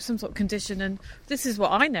some sort of condition, and this is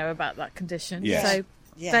what I know about that condition." Yes. So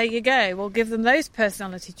there you go. We'll give them those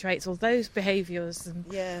personality traits or those behaviours, and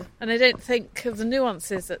I don't think of the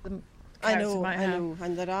nuances that the character might have. I know,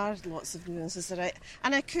 and there are lots of nuances.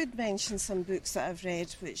 And I could mention some books that I've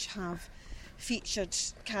read which have featured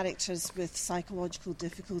characters with psychological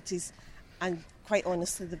difficulties, and quite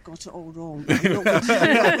honestly, they've got it all wrong. I'm not going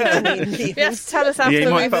to name names. Yes, tell us after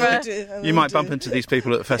you might bump into these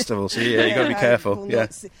people at the festival, so you've got to be careful.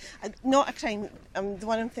 Not a crime. The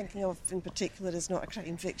one I'm thinking of in particular is not a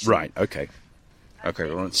crime fiction. Right. Okay.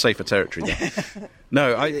 Well, it's safer territory then.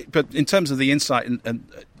 No, but in terms of the insight, and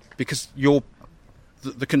because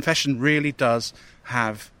the confession really does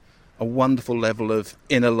have a wonderful level of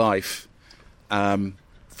inner life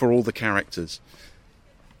for all the characters,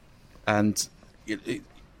 and you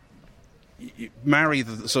marry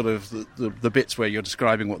the sort of the bits where you're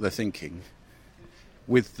describing what they're thinking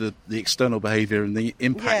with the external behaviour and the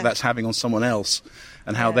impact that's having on someone else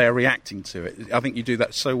and how they're reacting to it. I think you do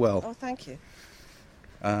that so well. Oh, thank you.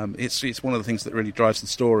 It's one of the things that really drives the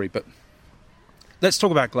story. But let's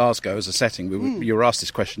talk about Glasgow as a setting. You were asked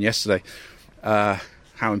this question yesterday,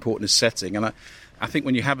 how important is setting? And I think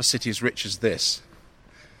when you have a city as rich as this,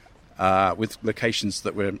 with locations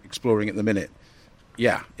that we're exploring at the minute,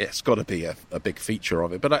 it's got to be a big feature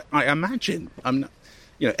of it. But I imagine,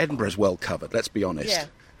 Edinburgh's well covered, let's be honest. Yeah.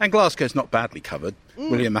 And Glasgow's not badly covered,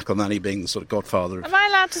 William McIlvanney being the sort of godfather of... Am I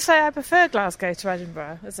allowed to say I prefer Glasgow to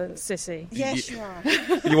Edinburgh as a city? Yes, you are.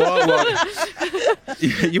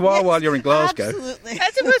 You are while you're in Glasgow. Absolutely.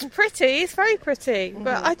 Edinburgh's pretty, it's very pretty,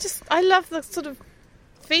 but I love the sort of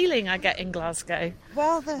feeling I get in Glasgow.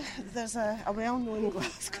 Well, there's a well-known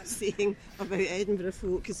Glasgow saying about Edinburgh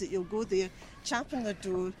folk is that you'll go there, tap on their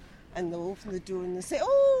door, and they'll open the door and they'll say,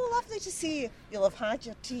 "Oh, lovely to see you. You'll have had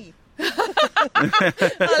your tea."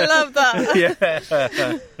 I love that.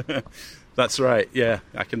 Yeah, that's right. Yeah,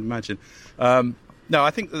 I can imagine. No,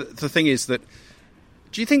 I think the thing is that,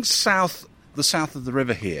 do you think the south of the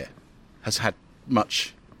river here has had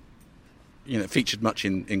much, featured much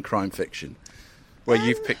in crime fiction, where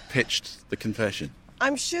you've pitched the confession?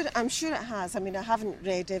 I'm sure it has. I mean, I haven't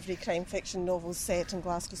read every crime fiction novel set in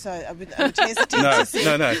Glasgow, so I would hesitate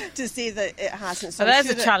to say that it hasn't. So there's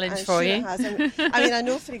a challenge for you. It has. I mean, I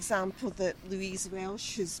know, for example, that Louise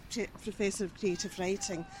Welsh, who's Professor of Creative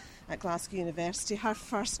Writing at Glasgow University, her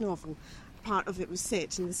first novel, part of it was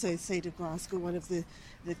set in the south side of Glasgow, one of the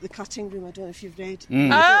cutting room. I don't know if you've read.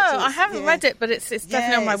 I haven't read it, but it's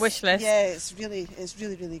definitely on my wish list. Yeah, it's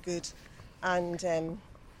really good. And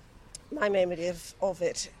my memory of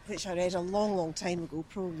it, which I read a long time ago,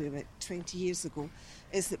 probably about 20 years ago,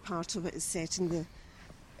 is that part of it is set in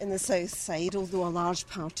the south side, although a large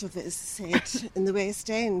part of it is set in the West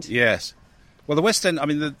End. Yes. Well, the West End, I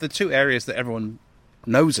mean, the two areas that everyone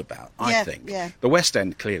knows about, I Yeah, think. yeah. The West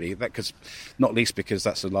End, clearly, not least because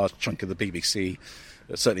that's a large chunk of the BBC,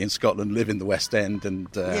 certainly in Scotland, live in the West End, and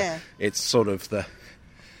it's sort of the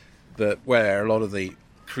where a lot of the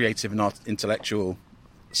creative and intellectual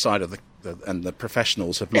side of the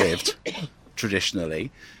professionals have lived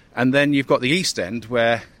traditionally. And then you've got the East End,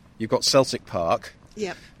 where you've got Celtic Park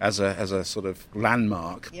as a sort of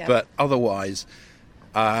landmark. Yep. But otherwise,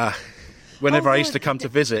 whenever I used to come to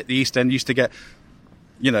visit, the East End used to get,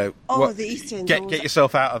 the East End. Get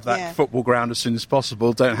yourself out of that football ground as soon as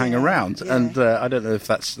possible. Don't hang around. Yeah. And I don't know if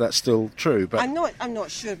that's still true. But I'm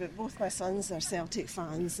not sure, but both my sons are Celtic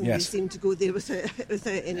fans, and Yes. they seem to go there without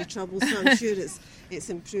any trouble. So I'm sure it's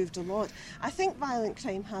improved a lot. I think violent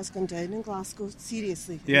crime has gone down in Glasgow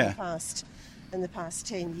seriously in the past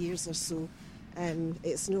 10 years or so.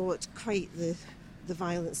 It's not quite the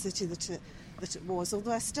violent city that it was,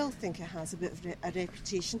 although I still think it has a bit of a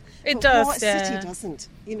reputation. It but does, what city doesn't?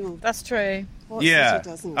 That's true. What city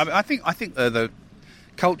doesn't? I think the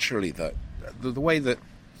culturally the way that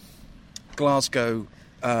Glasgow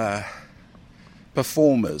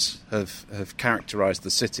performers have characterised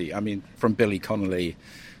the city. I mean, from Billy Connolly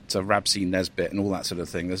to Rabsy Nesbitt and all that sort of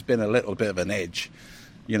thing. There's been a little bit of an edge.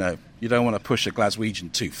 You don't want to push a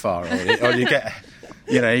Glaswegian too far, or you get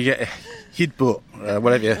Hidbutt,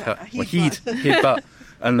 whatever Hidbutt,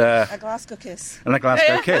 and a Glasgow kiss. And a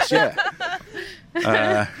Glasgow kiss,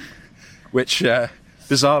 yeah. Which,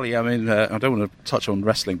 bizarrely, I mean, I don't want to touch on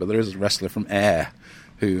wrestling, but there is a wrestler from Ayr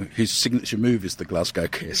whose signature move is the Glasgow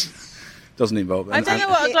kiss. Doesn't involve. I don't know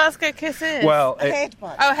what a Glasgow kiss is. Well, a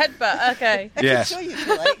headbutt. Oh, headbutt. Okay. Yes. I can show you if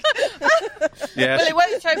you like. Yes. Well, it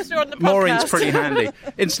won't show through on the podcast. Maureen's pretty handy.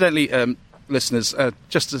 Incidentally, listeners,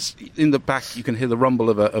 just as in the back you can hear the rumble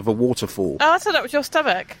of a waterfall. Oh, I thought that was your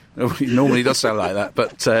stomach. It normally does sound like that,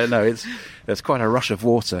 but no, it's quite a rush of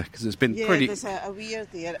water because it's been pretty. There's a weir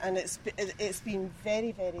there, and it's been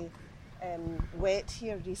very, very wet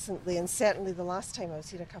here recently, and certainly the last time I was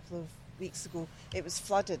here a couple of weeks ago, it was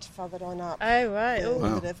flooded further on up. Oh, right.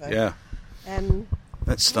 The river. Yeah.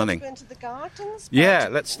 That's stunning. Go into the gardens. Yeah,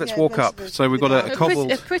 let's walk up. So we've got a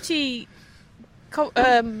cobbled. A pretty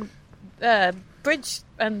bridge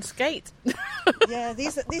and skate. Yeah,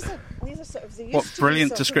 these are sort of. They used What to be brilliant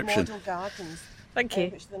sort of description. model gardens. Thank you.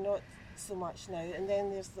 Which they're not so much now. And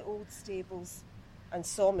then there's the old stables and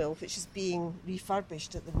sawmill, which is being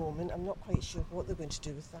refurbished at the moment. I'm not quite sure what they're going to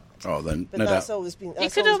do with that. Oh, then But no that's doubt. always been. You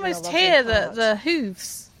That's could always been a almost lovely hear part. the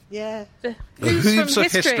hooves. Yeah. The The hooves hooves from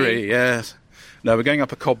of history. Yes. No, we're going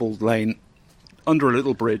up a cobbled lane under a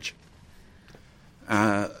little bridge.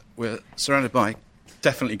 We're surrounded by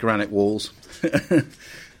definitely granite walls,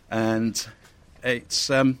 and it's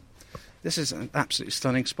this is an absolutely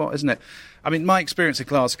stunning spot, isn't it? I mean, my experience of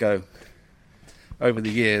Glasgow over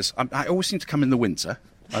the years, I always seem to come in the winter.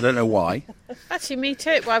 I don't know why. Actually, me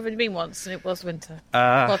too. Well, I've only been once, and it was winter.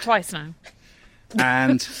 Well, twice now.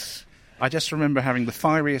 And I just remember having the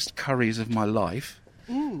fieriest curries of my life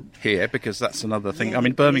here, because that's another thing. Yeah, I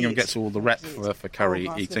mean, Birmingham great. gets all the rep for curry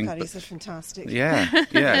Glasgow eating. curries are fantastic. Yeah,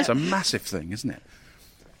 it's a massive thing, isn't it?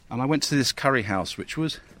 And I went to this curry house, which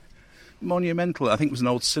was monumental. I think it was an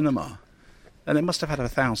old cinema. And it must have had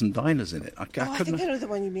 1,000 diners in it. I I couldn't. think I know the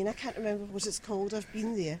one you mean. I can't remember what it's called. I've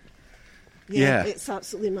been there. Yeah. It's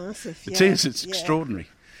absolutely massive. It yeah. is. It's extraordinary.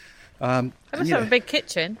 They must have a big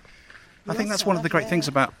kitchen. I think Yes, that's one of the great things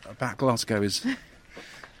about Glasgow is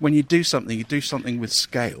when you do something with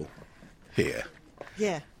scale here.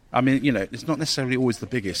 Yeah. I mean, it's not necessarily always the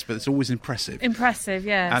biggest, but it's always impressive. Impressive,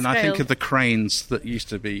 yeah. And I think scale. of the cranes that used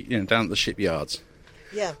to be, down at the shipyards.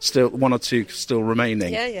 Yeah. Still, one or two still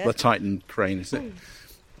remaining. Yeah. The Titan crane, isn't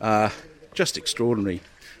it? Just extraordinary.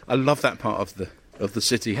 I love that part of the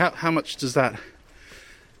city. How much does that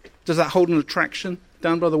hold an attraction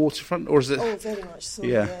down by the waterfront, or is it? Oh, very much so.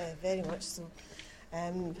 Yeah. Yeah, very much so.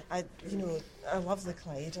 I love the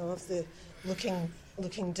Clyde. I love the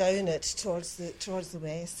looking down it towards the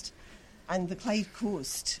west, and the Clyde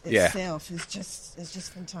coast itself is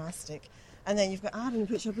just fantastic. And then you've got Arran,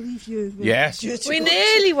 which I believe you were Yes. due to We go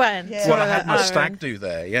nearly went. Yeah. Well, I had my Arran. stag do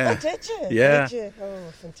there. Yeah. Oh, did you? Yeah. Did you?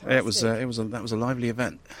 Oh, fantastic. That was a lively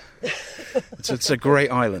event. It's a great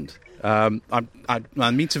island. I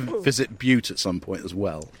mean to visit Butte at some point as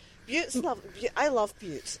well. Butte's I love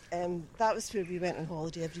Butte. That was where we went on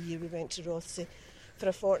holiday every year. We went to Rothsay for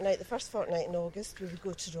a fortnight. The first fortnight in August, we would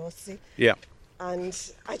go to Rothsay. Yeah. And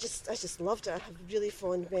I just loved it. I have really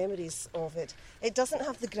fond memories of it. It doesn't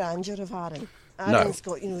have the grandeur of Arran. Arran's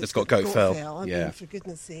got, it's got Goat Fell. I Yeah. mean, for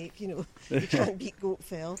goodness sake, you can't beat Goat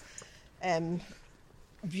Fell.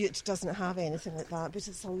 Bute doesn't have anything like that, but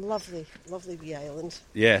it's a lovely, lovely wee island.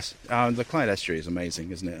 Yes, the Clyde Estuary is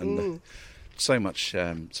amazing, isn't it? And so much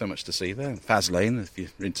to see there. Faslane, if you're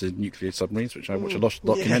into nuclear submarines, which I watch a lot of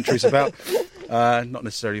documentaries about. Not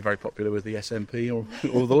necessarily very popular with the SNP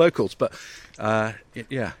or the locals, but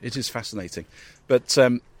it is fascinating. But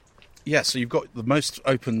so you've got the most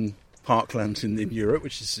open parkland in Europe,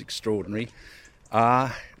 which is extraordinary.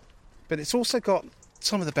 But it's also got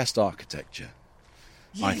some of the best architecture.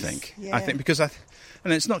 Yes, I think. yeah. I think because and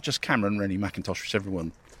it's not just Cameron Rennie Mackintosh, which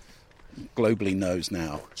everyone globally knows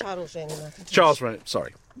now. Charles Rennie Mackintosh. Charles Rennie,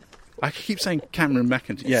 sorry. I keep saying Cameron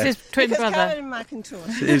Mackintosh. Yeah. It's his twin Because brother. Cameron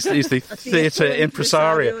Mackintosh. He's the theatre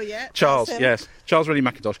impresario. Yeah, Charles, that's him. yes. Charles Rennie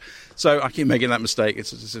Mackintosh. So I keep making that mistake.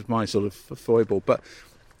 It's my sort of foible. But,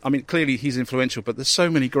 I mean, clearly he's influential, but there's so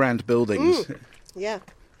many grand buildings. Yeah.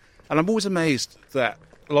 And I'm always amazed that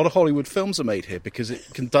a lot of Hollywood films are made here because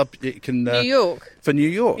it can New York. for New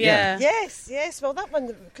York. Yeah. Yes. Well, that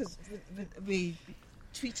one, because we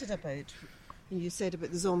tweeted about, and you said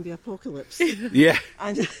about the zombie apocalypse. Yeah.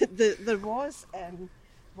 And there was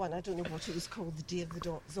one, I don't know what it was called, The Day of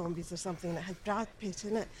the Zombies or something, that had Brad Pitt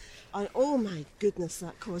in it. And oh my goodness,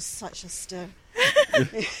 that caused such a stir.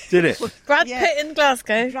 Did it? Brad Yeah. Pitt in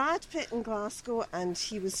Glasgow. Brad Pitt in Glasgow, and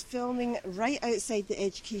he was filming right outside the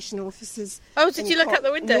education offices. Oh, did you look out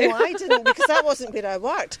the window? No, I didn't, because that wasn't where I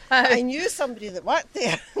worked. Oh. I knew somebody that worked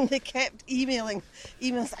there, and they kept emailing.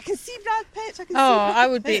 I can see Brad Pitt, I can see Oh, Brad I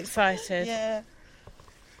would be Pitt." excited. Yeah.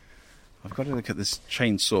 I've got to look at this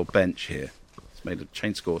chainsaw bench here. It's made of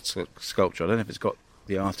chainsaw sculpture. I don't know if it's got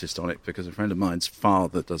the artist on it because a friend of mine's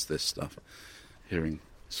father does this stuff here in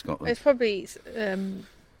Scotland. It's probably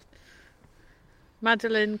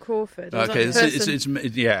Madeleine Crawford. Was Okay, that the person?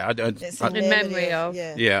 it's yeah. It's in memory of.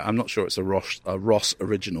 Yeah. Yeah, I'm not sure it's a Ross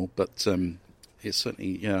original, but it's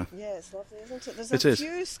certainly Yeah, it's lovely, isn't it? There's It a is.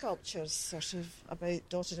 few sculptures sort of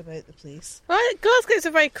dotted about the place. Right, Glasgow's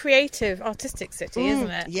a very creative, artistic city, isn't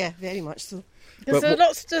it? Yeah, very much so. Because But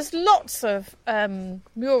there's lots of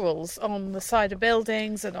murals on the side of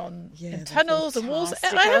buildings and on Yeah, in they're tunnels and walls.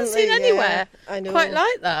 fantastic, I haven't aren't seen they? anywhere Yeah, I know. quite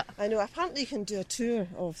like that. I know. Apparently, you can do a tour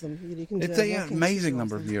of them. You can do it's a an walking amazing tour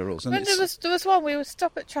number of them. murals. And When there was one, we would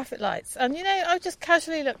stop at traffic lights, and I just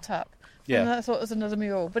casually looked up, and Yeah. I thought it was another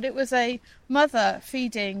mural, but it was a mother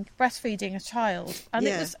breastfeeding a child, and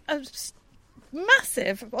Yeah. it was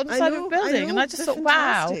massive on the I side know, of a building, and I just they're thought,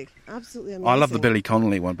 wow. fantastic. Absolutely amazing. I love the Billy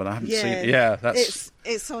Connolly one, but I haven't seen it. Yeah, that's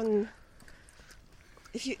It's on.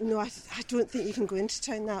 If you no, I don't think you can go into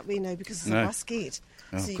town that way now because it's No. a bus gate,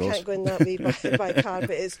 Oh, so of you course. can't go in that way by car.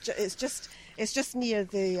 But it's just near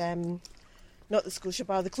the not the Scotia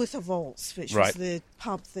Bar, the Clutha Vaults, which Right. was the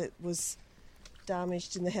pub that was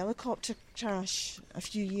damaged in the helicopter crash a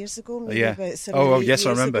few years ago. Maybe yeah. about 7 Oh, or 8 yes, I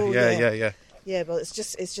years remember. ago, Yeah. Yeah, well, it's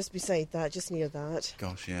just beside that, just near that.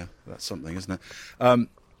 Gosh, yeah, that's something, isn't it?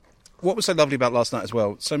 What was so lovely about last night as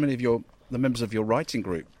well? So many of the members of your writing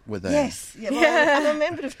group were there. Yes, yeah, well, I'm a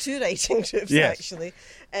member of two writing groups Yes. actually.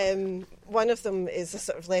 One of them is a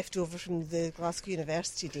sort of leftover from the Glasgow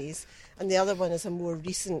University days, and the other one is a more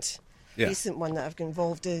recent one that I've been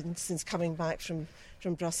involved in since coming back from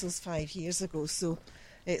Brussels 5 years ago. So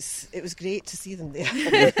it was great to see them there.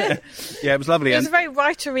 Yeah, it was lovely. It was And a very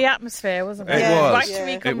writery atmosphere, wasn't it? It was. Writery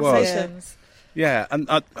Yeah. It was. conversations. yeah, and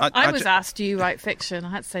I was asked, do you write fiction?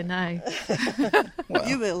 I had to say no. well,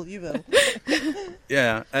 You will.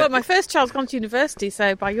 yeah. Well, my first child's gone to university,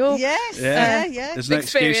 so by your Yes, Yeah. yeah. There's no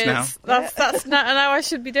excuse now. experience, that's now I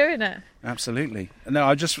should be doing it. Absolutely. No,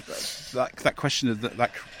 I just that question of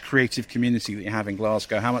that creative community that you have in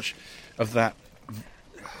Glasgow. How much of that?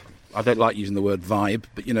 I don't like using the word vibe,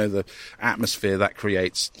 but the atmosphere that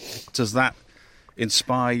creates. Does that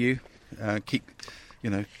inspire you?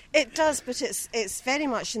 It does, but it's very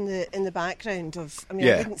much in the background of. I mean,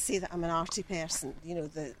 Yeah. I wouldn't say that I'm an arty person.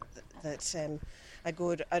 That I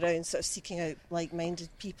go around sort of seeking out like-minded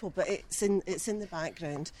people, but it's in the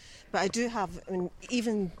background. But I do have. I mean,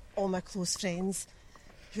 even all my close friends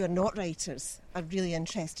who are not writers are really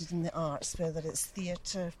interested in the arts, whether it's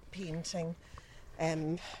theatre, painting,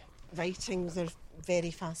 writing. They're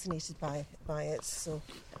very fascinated by it. So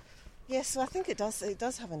yes, so I think it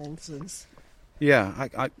does have an influence. Yeah,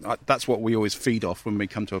 I, that's what we always feed off when we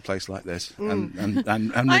come to a place like this. And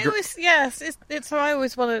I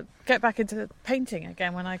always want to get back into painting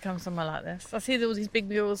again when I come somewhere like this. I see all these big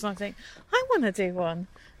murals and I think, I want to do one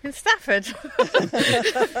in Stafford.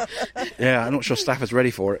 yeah, I'm not sure Stafford's ready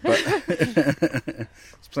for it, but there's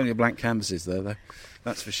plenty of blank canvases there, though.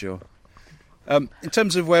 That's for sure. In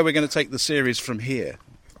terms of where we're going to take the series from here,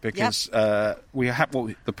 because we have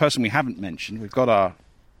the person we haven't mentioned. We've got our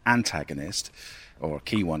antagonist, or a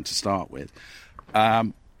key one to start with.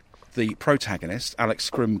 The protagonist, Alex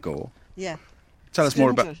Scrimgeour. Yeah. Tell us more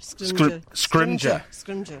about Scrimgeour.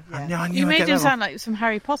 Scrimgeour. Yeah. I knew You I'd made get him that sound wrong. like some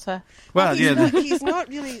Harry Potter. Well, yeah. He's not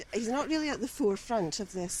really at the forefront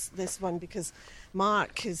of this one, because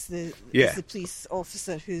Mark is the police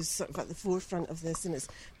officer who's sort of at the forefront of this, and it's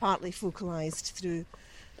partly focalised through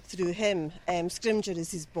him. Scrimgeour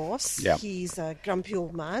is his boss. Yeah. He's a grumpy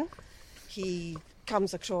old man. He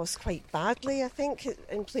comes across quite badly, I think,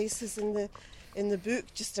 in places in the book,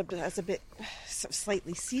 just as a bit sort of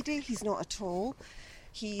slightly seedy. He's not at all.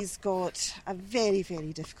 He's got a very,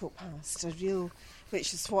 very difficult past,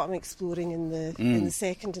 which is what I'm exploring in the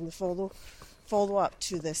second and the follow up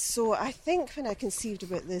to this. So I think when I conceived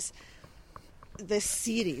about this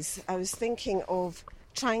series, I was thinking of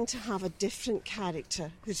trying to have a different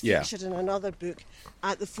character who's featured in another book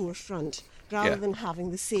at the forefront, rather than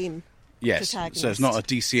having the same. Yes, protagonist. so it's not a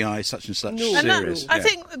DCI such and such No. series. I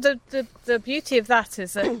think the beauty of that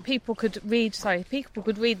is that people could read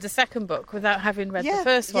the second book without having read the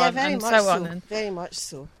first one, very and much so on. And very much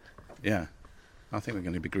so. Yeah. I think we're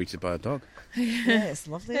going to be greeted by a dog. Yeah, it's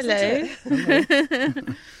lovely. hello. Isn't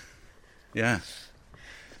it? Yeah.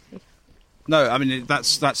 No, I mean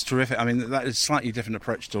that's terrific. I mean that is a slightly different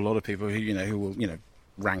approach to a lot of people who will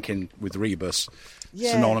rank in with Rebus,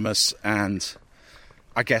 synonymous, and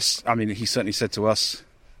I guess he certainly said to us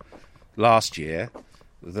last year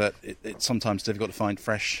that it's sometimes difficult to find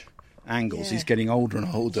fresh angles. Yeah. He's getting older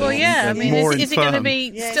and older. Well, yeah. and I mean, more is he going to infirm.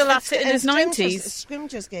 be still at it in his 90s?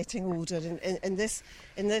 Scrimgeour's getting older, and in this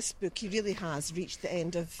book, he really has reached the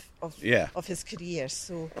end of his career.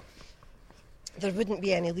 So there wouldn't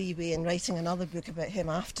be any leeway in writing another book about him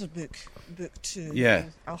after book 2. Yeah.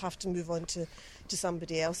 I'll have to move on to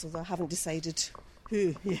somebody else, although I haven't decided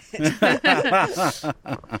who yet.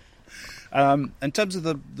 In terms of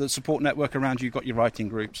the support network around you, you've got your writing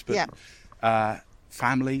groups, but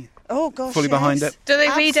family. Oh gosh, fully behind it. Do they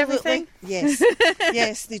read Absolutely. everything? Yes,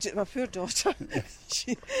 yes, they do. My poor daughter.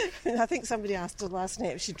 I think somebody asked her last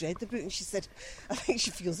night if she'd read the book, and she said, "I think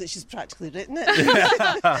she feels that she's practically written it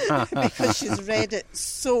because she's read it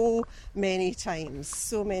so many times.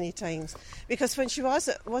 Because when she was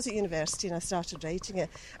at university and I started writing it,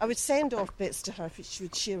 I would send off bits to her which she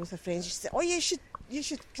would share with her friends. She said, "Oh, you should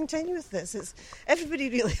continue with this. Everybody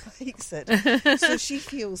really likes it." So she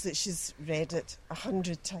feels that she's read it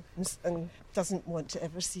 100 times and doesn't want to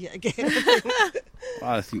ever see it again.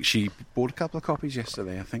 I think she bought a couple of copies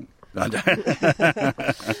yesterday, I think. In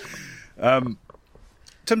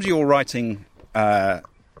terms of your writing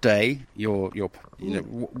day,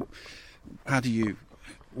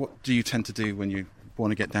 what do you tend to do when you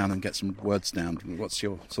want to get down and get some words down? What's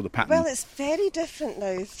your sort of pattern? Well, it's very different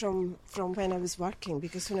now from when I was working,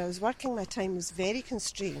 because when I was working my time was very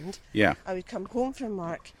constrained. Yeah. I would come home from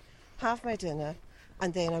work, have my dinner,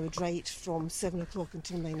 and then I would write from 7 o'clock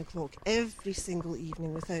until 9 o'clock every single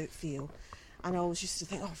evening without fail. And I always used to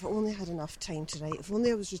think, if I only had enough time to write, if only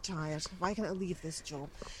I was retired, why can't I leave this job?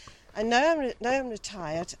 And now I'm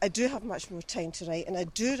retired, I do have much more time to write, and I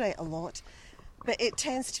do write a lot, but it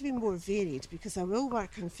tends to be more varied, because I will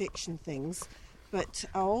work on fiction things, but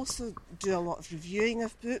I also do a lot of reviewing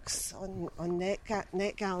of books on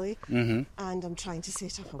NetGalley, Mm-hmm. and I'm trying to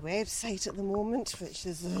set up a website at the moment, which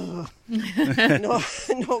is not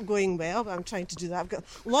going well, but I'm trying to do that. I've got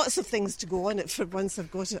lots of things to go on it for once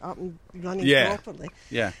I've got it up and running properly.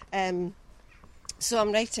 Yeah. So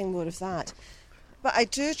I'm writing more of that. But I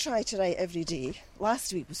do try to write every day.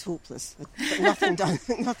 Last week was hopeless, but nothing done.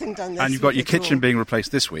 Nothing done this And you've got your week at kitchen all. being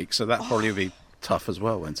replaced this week, so that'll probably be tough as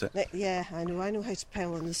well, won't it? Yeah, I know how to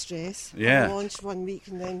pile on the stress. Yeah. I launch one week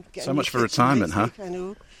and then get So a new much for kitchen retirement, next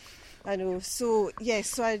week. I know. So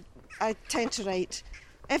I tend to write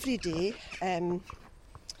every day.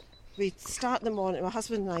 We start the morning. My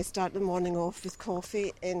husband and I start the morning off with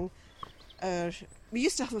coffee in our. We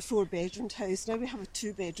used to have a 4-bedroomed house. Now we have a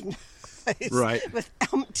 2-bedroom house, Right. with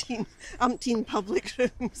umpteen public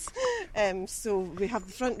rooms. So we have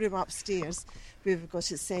the front room upstairs. We've got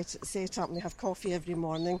it set up, and we have coffee every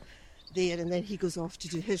morning there, and then he goes off to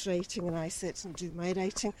do his writing, and I sit and do my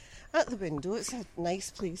writing at the window. It's a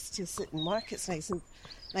nice place to sit and work. It's nice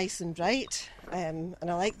and bright, and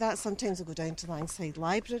I like that. Sometimes I go down to Langside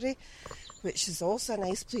Library, which is also a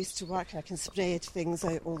nice place to work, and I can spread things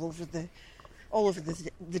out all over the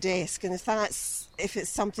desk. And if it's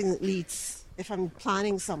something that needs, if I'm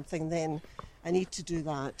planning something, then I need to do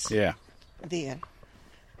that. Yeah. There.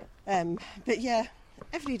 But yeah,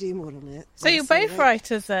 every day more or less. So you're both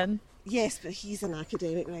writers then? Yes, but he's an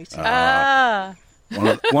academic writer.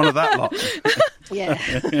 One of that lot. Yeah.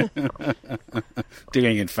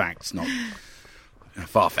 Dealing in facts, not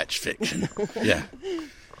Far-fetched fiction. Yeah.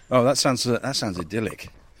 Oh, that sounds idyllic.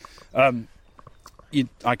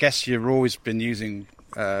 I guess you've always been using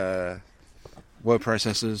word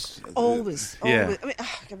processors. Always. Yeah.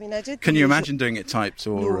 I mean, I did. Can you imagine doing it typed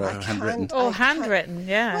or No, I handwritten? can't. Or handwritten,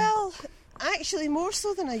 yeah. Well, actually, more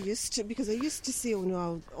so than I used to, because I used to say, "Oh no,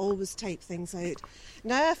 I'll always type things out."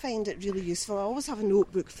 Now I find it really useful. I always have a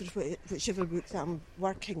notebook for whichever book that I'm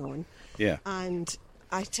working on. Yeah. And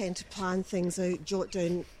I tend to plan things out, jot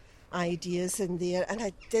down ideas in there, and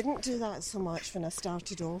I didn't do that so much when I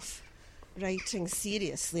started off writing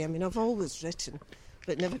seriously. I mean, I've always written,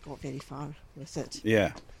 but never got very far with it.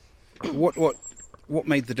 Yeah. What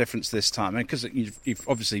made the difference this time? Because you've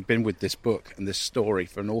obviously been with this book and this story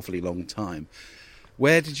for an awfully long time.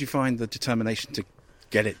 Where did you find the determination to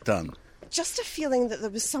get it done? Just a feeling that there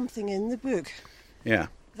was something in the book. Yeah.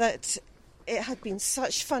 That it had been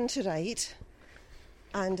such fun to write,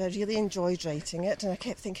 and I really enjoyed writing it, and I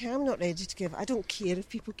kept thinking, I'm not ready to give. I don't care if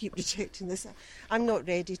people keep rejecting this. I'm not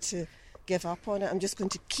ready to give up on it. I'm just going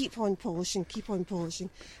to keep on polishing,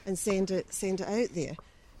 and send it out there.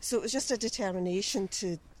 So it was just a determination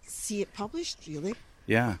to see it published, really.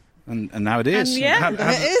 Yeah. And now it is. Yeah. How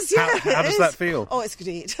It is, yeah. How does that feel? Oh, it's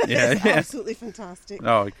great. Yeah, It's yeah. absolutely fantastic.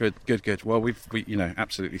 Oh, good. Well, we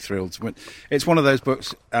absolutely thrilled. It's one of those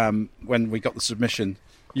books. When we got the submission,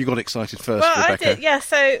 you got excited first, Well, Rebecca. I did, yeah.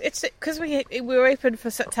 So it's because we were open for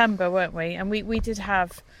September, weren't we? And we did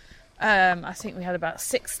have, I think we had about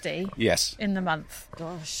 60 Yes. in the month.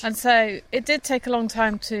 Gosh. And so it did take a long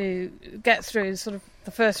time to get through sort of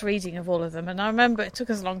the first reading of all of them. And I remember it took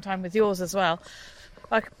us a long time with yours as well.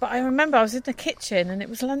 But I remember I was in the kitchen and it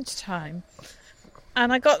was lunchtime,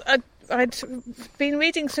 and I'd been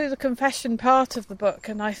reading through the confession part of the book,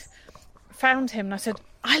 and I found him and I said,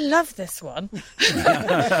 I love this one.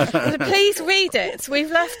 I said, please read it.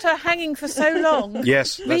 We've left her hanging for so long.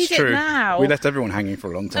 Yes, that's read true. it now. We left everyone hanging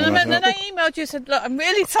for a long time. And then I emailed you and said, look, I'm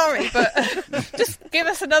really sorry, but just give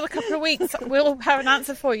us another couple of weeks. We'll have an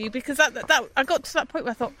answer for you, because that I got to that point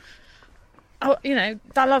where I thought, oh,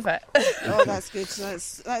 I love it. Oh, that's good.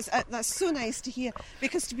 That's so nice to hear.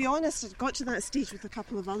 Because to be honest, I got to that stage with a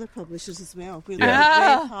couple of other publishers as well, where they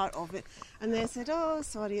read part of it, and they said, "Oh,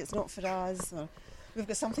 sorry, it's not for us," or "We've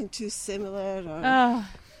got something too similar," or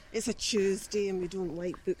 "It's a Tuesday and we don't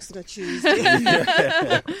like books on a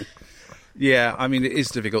Tuesday." Yeah, I mean, it is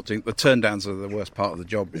difficult. The turndowns are the worst part of the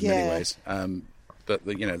job in many Yeah. ways. But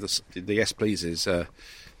the yes pleases are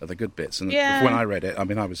the good bits. And Yeah. when I read it, I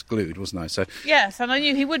mean, I was glued, wasn't I? So, Yes, and I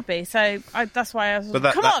knew he would be, so that's why I was but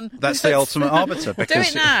like, come on. that's the ultimate arbiter, Do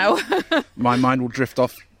because it now. my mind will drift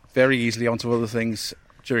off very easily onto other things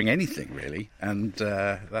during anything, really. And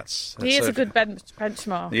that's He is so a good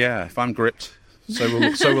benchmark. Yeah, if I'm gripped, so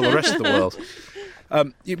will the rest of the world.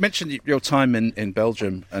 You mentioned your time in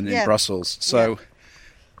Belgium and in Yeah. Brussels. So,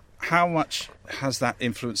 how much has that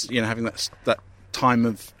influenced? Having that time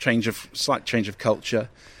of slight change of culture,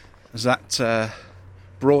 has that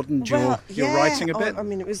broadened your writing a bit? I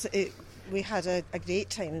mean, we had a great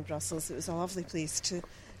time in Brussels. It was a lovely place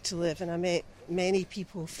to live, and I met many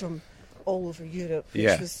people from all over Europe,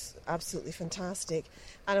 which was absolutely fantastic.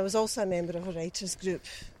 And I was also a member of a writers group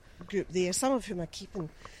there, some of whom I keep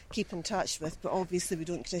in touch with, but obviously we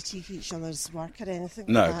don't critique each other's work or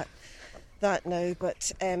anything like that now.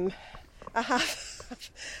 But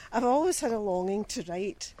I've always had a longing to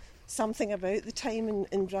write something about the time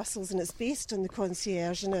in Brussels, and it's based on the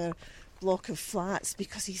concierge in our block of flats,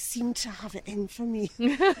 because he seemed to have it in for me.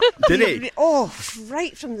 Did he? Oh,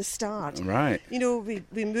 right from the start. Right.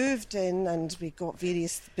 We moved in and we got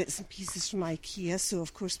various bits and pieces from IKEA, so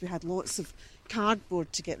of course we had lots of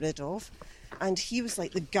cardboard to get rid of, and he was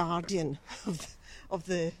like the guardian of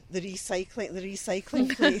the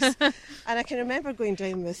recycling place. And I can remember going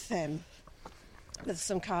down with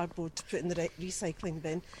some cardboard to put in the recycling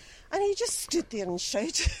bin, and he just stood there and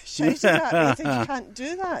shouted at me, I think, "You can't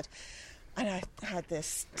do that." And I had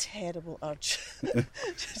this terrible urge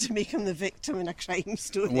to make him the victim in a crime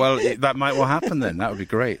story. Well, that might well happen then. That would be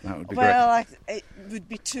great. It would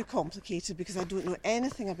be too complicated, because I don't know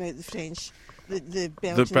anything about the French, the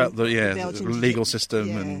Belgian, the Belgian legal system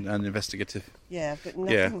yeah. and investigative. Yeah, but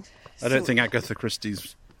nothing. I don't think Agatha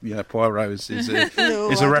Christie's Poirot is a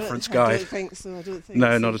I reference guide. I don't think so.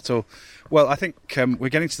 No, not at all. Well, I think we're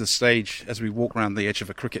getting to the stage as we walk around the edge of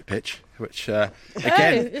a cricket pitch, which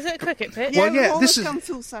again, is it a cricket pitch? Yeah, Well, yeah, we've this always is- come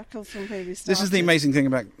full circle from where we started. this is the amazing thing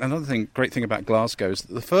great thing about Glasgow is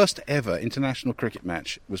that the first ever international cricket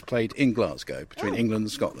match was played in Glasgow between England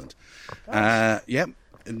and Scotland.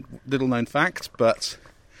 Little known fact, but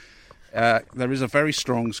there is a very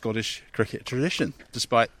strong Scottish cricket tradition,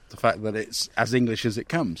 despite the fact that it's as English as it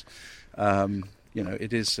comes.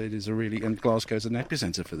 It is a really, and Glasgow's an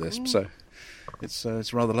epicentre for this, so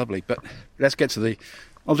it's rather lovely. But let's get to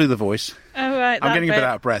I'll do the voice. Oh, right. I'm getting a bit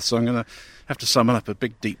out of breath, so I'm going to have to summon up a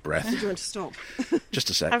big deep breath. Do you want to stop?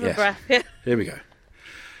 Just a sec. Have yes. a breath. Yeah. Here we go.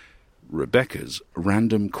 Rebecca's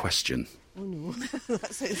random question. Oh no,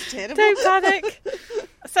 that sounds terrible. Don't panic.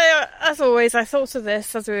 So, as always, I thought of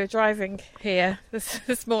this as we were driving here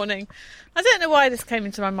this morning. I don't know why this came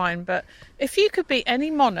into my mind, but if you could be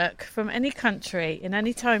any monarch from any country in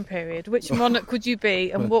any time period, which monarch would you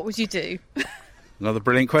be and what would you do? Another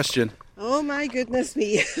brilliant question. Oh my goodness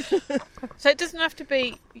me. So it doesn't have to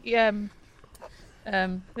be this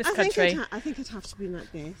country. I think it'd have to be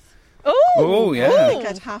Macbeth. Oh, yeah. I think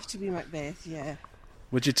I'd have to be Macbeth, yeah.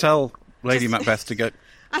 Would you tell Lady Macbeth to get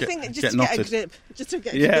I think just get to knotted? get a grip. Just to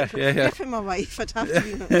get a grip in my wife, I'd have to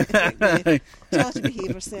be Macbeth. Tell her to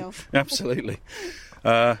behave herself. Absolutely.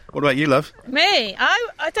 What about you, love? Me?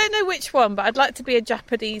 I don't know which one, but I'd like to be a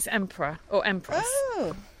Japanese emperor or empress.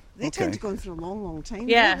 Oh, they Okay. tend to go on for a long, long time, don't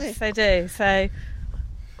Yes, they? they do. So,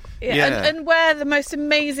 Yeah. And wear the most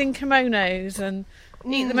amazing kimonos and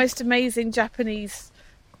eat the most amazing Japanese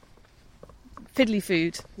fiddly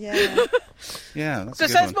food. Yeah. Yeah, that's So a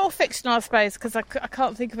good it's one. more fictional, I suppose, because I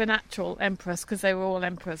can't think of an actual empress because they were all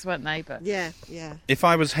emperors, weren't they? But Yeah. If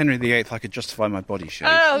I was Henry VIII, I could justify my body shape.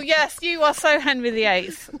 oh yes, you are so Henry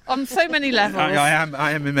VIII on so many levels.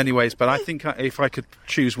 I am in many ways, but I think if I could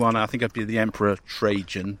choose one, I think I'd be the Emperor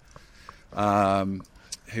Trajan,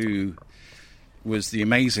 who was the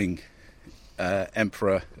amazing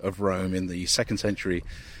emperor of Rome in the 2nd century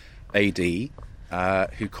AD,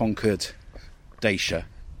 who conquered Dacia,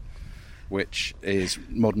 which is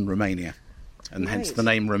modern Romania, and hence Right. the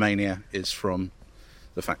name Romania is from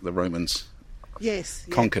the fact the Romans Yes.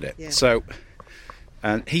 yeah, conquered it. Yeah. So,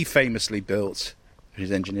 and he famously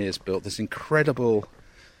his engineers built this incredible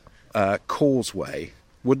causeway,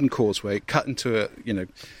 wooden causeway, cut into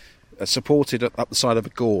supported up the side of a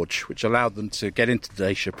gorge, which allowed them to get into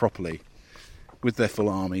Dacia properly with their full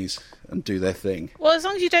armies and do their thing. Well, as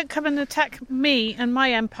long as you don't come and attack me and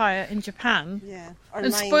my empire in Japan Yeah. Or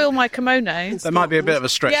and mine. spoil my kimono. There might be a bit of a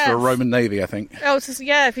stretch for a Yes. Roman navy, I think. Oh, it's just,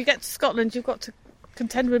 yeah. If you get to Scotland, you've got to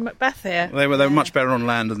contend with Macbeth here. They were much better on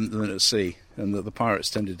land than at sea, and the pirates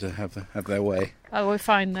tended to have their way. Oh, we're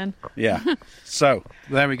fine then. Yeah. So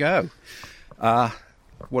there we go.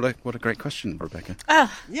 What a great question, Rebecca.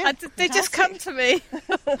 Oh, Yeah, they just come to me.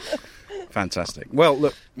 Fantastic. Well,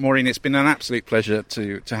 look, Maureen, it's been an absolute pleasure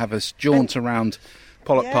to have us jaunt around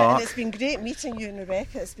Pollock Yeah, Park. and it's been great meeting you and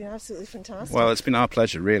Rebecca. It's been absolutely fantastic. Well, it's been our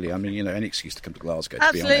pleasure, really. I mean, any excuse to come to Glasgow,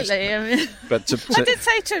 to be honest. Absolutely. I mean, But I did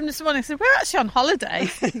say to him this morning, I said, we're actually on holiday.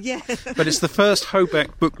 yeah. but it's the first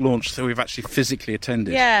Hobeck book launch that we've actually physically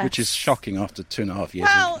attended, Yes. which is shocking after 2.5 years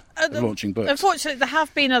Well, of launching books. Unfortunately, there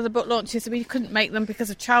have been other book launches and we couldn't make them because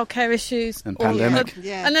of childcare issues. And pandemic.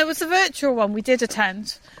 Yeah. And there was a virtual one we did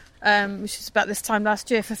attend, which was about this time last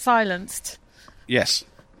year for Silenced, Yes,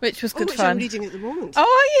 which was good which fun. I'm reading at the moment. Oh,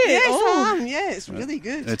 are you? Yes, Oh. I am. Yeah, it's really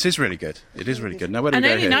good. it is really good. It is really good. Now, where do And we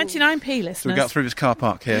go only here? 99p, So listeners. we got through this car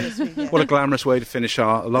park here. Yes, we did. What a glamorous way to finish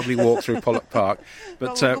our lovely walk through Pollock Park.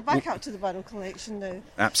 But But we'll go back up to the Borough Collection now.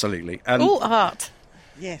 absolutely. And Oh, art.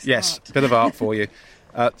 Yes. yes, art. a bit of art for you.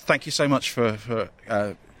 Thank you so much for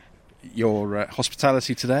your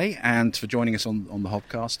hospitality today and for joining us on the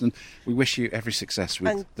Hobcast. And we wish you every success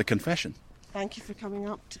with And- The Confession. Thank you for coming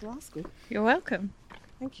up to Glasgow. You're welcome.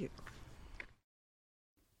 Thank you.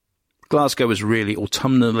 Glasgow was really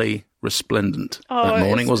autumnally resplendent that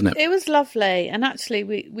morning, wasn't it? It was lovely. And actually,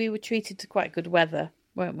 we were treated to quite good weather,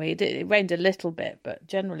 weren't we? It rained a little bit, but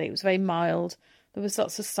generally it was very mild. There was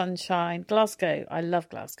lots of sunshine. Glasgow, I love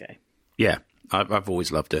Glasgow. Yeah, I've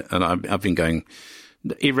always loved it. And I've been going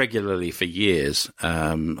irregularly for years.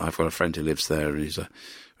 I've got a friend who lives there. He's a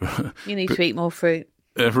You need to eat more fruit.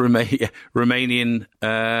 Romanian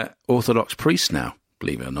Orthodox priest now,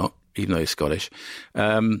 believe it or not, even though he's Scottish.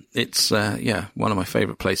 It's one of my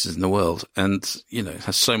favourite places in the world, and it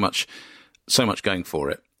has so much going for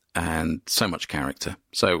it and so much character.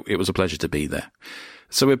 So it was a pleasure to be there.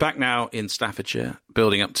 So we're back now in Staffordshire,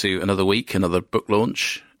 building up to another week, another book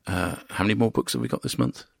launch. How many more books have we got this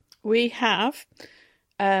month? We have,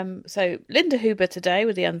 so Linda Huber today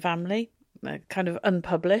with The Unfamily, kind of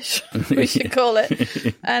unpublished, we should call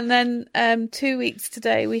it. And then 2 weeks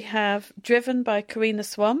today we have Driven by Karina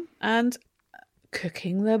Swam and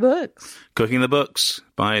Cooking the Books. Cooking the Books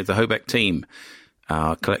by the Hobeck team,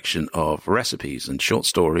 our collection of recipes and short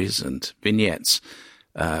stories and vignettes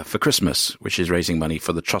for Christmas, which is raising money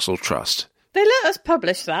for the Trussell Trust, They let us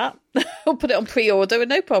publish that. Or put it on pre-order with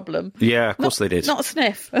no problem. Yeah, of course they did. Not a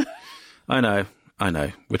sniff. I know.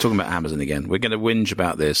 We're talking about Amazon again. We're going to whinge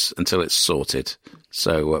about this until it's sorted.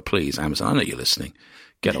 So please, Amazon, I know you're listening.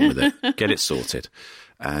 Get on with it. Get it sorted.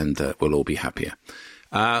 And we'll all be happier.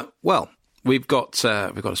 Well, we've got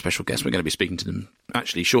a special guest. We're going to be speaking to them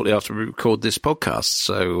actually shortly after we record this podcast.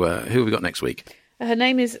 So who have we got next week? Her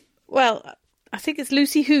name is, well, I think it's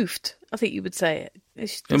Lucy Hooft. I think you would say it.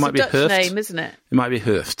 It's might a be Dutch Hooft. name, isn't it? It might be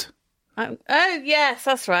Hooft. Oh, yes,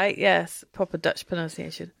 that's right. Yes, proper Dutch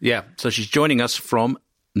pronunciation. Yeah, so she's joining us from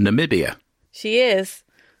Namibia. She is.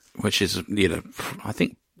 Which is, I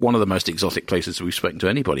think one of the most exotic places we've spoken to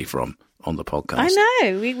anybody from on the podcast. I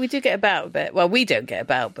know. We do get about a bit. Well, we don't get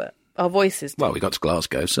about, but our voices do. Well, we got to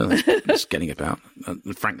Glasgow, so that's getting about.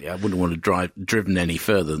 Frankly, I wouldn't want to driven any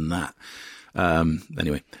further than that.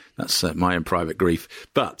 Anyway, that's my own private grief.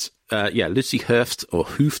 But, Lucy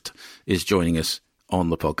Hooft is joining us on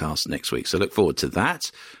the podcast next week. So look forward to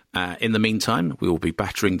that. In the meantime, we will be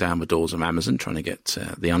battering down the doors of Amazon, trying to get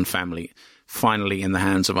the Unfamily finally in the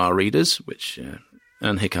hands of our readers,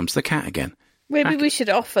 and here comes the cat again. Maybe we should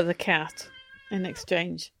offer the cat in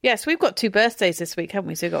exchange. Yes, we've got 2 birthdays this week, haven't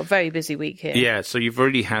we? So we've got a very busy week here. Yeah, so you've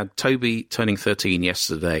already had Toby turning 13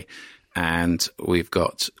 yesterday, and we've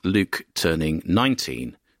got Luke turning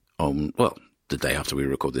 19 on, the day after we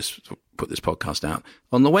put this podcast out,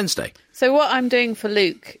 on the Wednesday. So what I'm doing for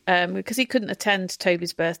Luke, because he couldn't attend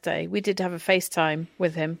Toby's birthday, we did have a FaceTime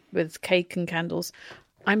with him with cake and candles.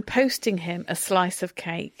 I'm posting him a slice of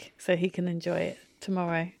cake so he can enjoy it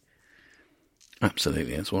tomorrow.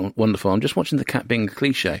 Absolutely, it's wonderful. I'm just watching the cat being a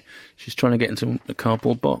cliche. She's trying to get into a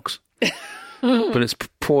cardboard box. But it's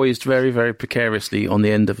poised very, very precariously on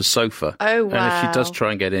the end of a sofa. Oh, wow. And if she does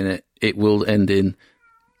try and get in it, it will end in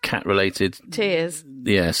cat-related... tears.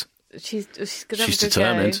 Yes. She's going to have She's a good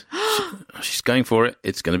determined. She's going for it.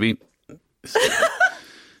 It's going to be...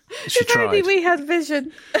 She if tried. only we had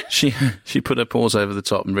vision. She put her paws over the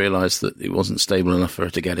top and realised that it wasn't stable enough for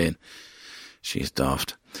her to get in. She's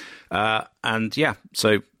daft.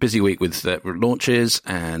 So busy week with launches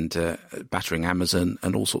and battering Amazon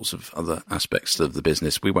and all sorts of other aspects of the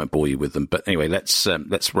business. We won't bore you with them, but anyway, let's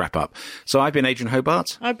wrap up. So I've been Adrian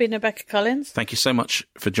Hobart. I've been Rebecca Collins. Thank you so much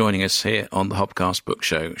for joining us here on the Hobcast Book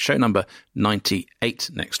Show, show number 98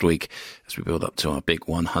 next week as we build up to our big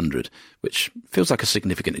 100, which feels like a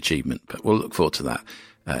significant achievement, but we'll look forward to that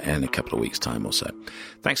in a couple of weeks' time or so.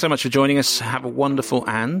 Thanks so much for joining us. Have a wonderful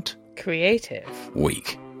and creative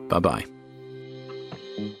week. Bye-bye.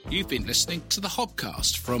 You've been listening to the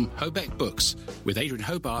Hobcast from Hobeck Books with Adrian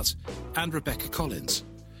Hobart and Rebecca Collins.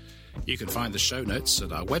 You can find the show notes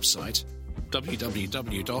at our website,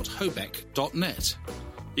 www.hobeck.net.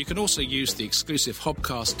 You can also use the exclusive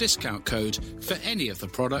Hobcast discount code for any of the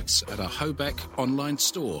products at our Hobeck online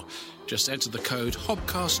store. Just enter the code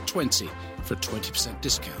HOBCAST20 for a 20%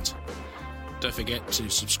 discount. Don't forget to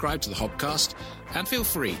subscribe to the Hobcast and feel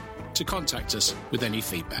free to contact us with any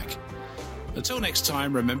feedback. Until next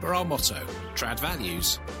time, remember our motto, trad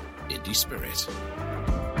values, indie spirit.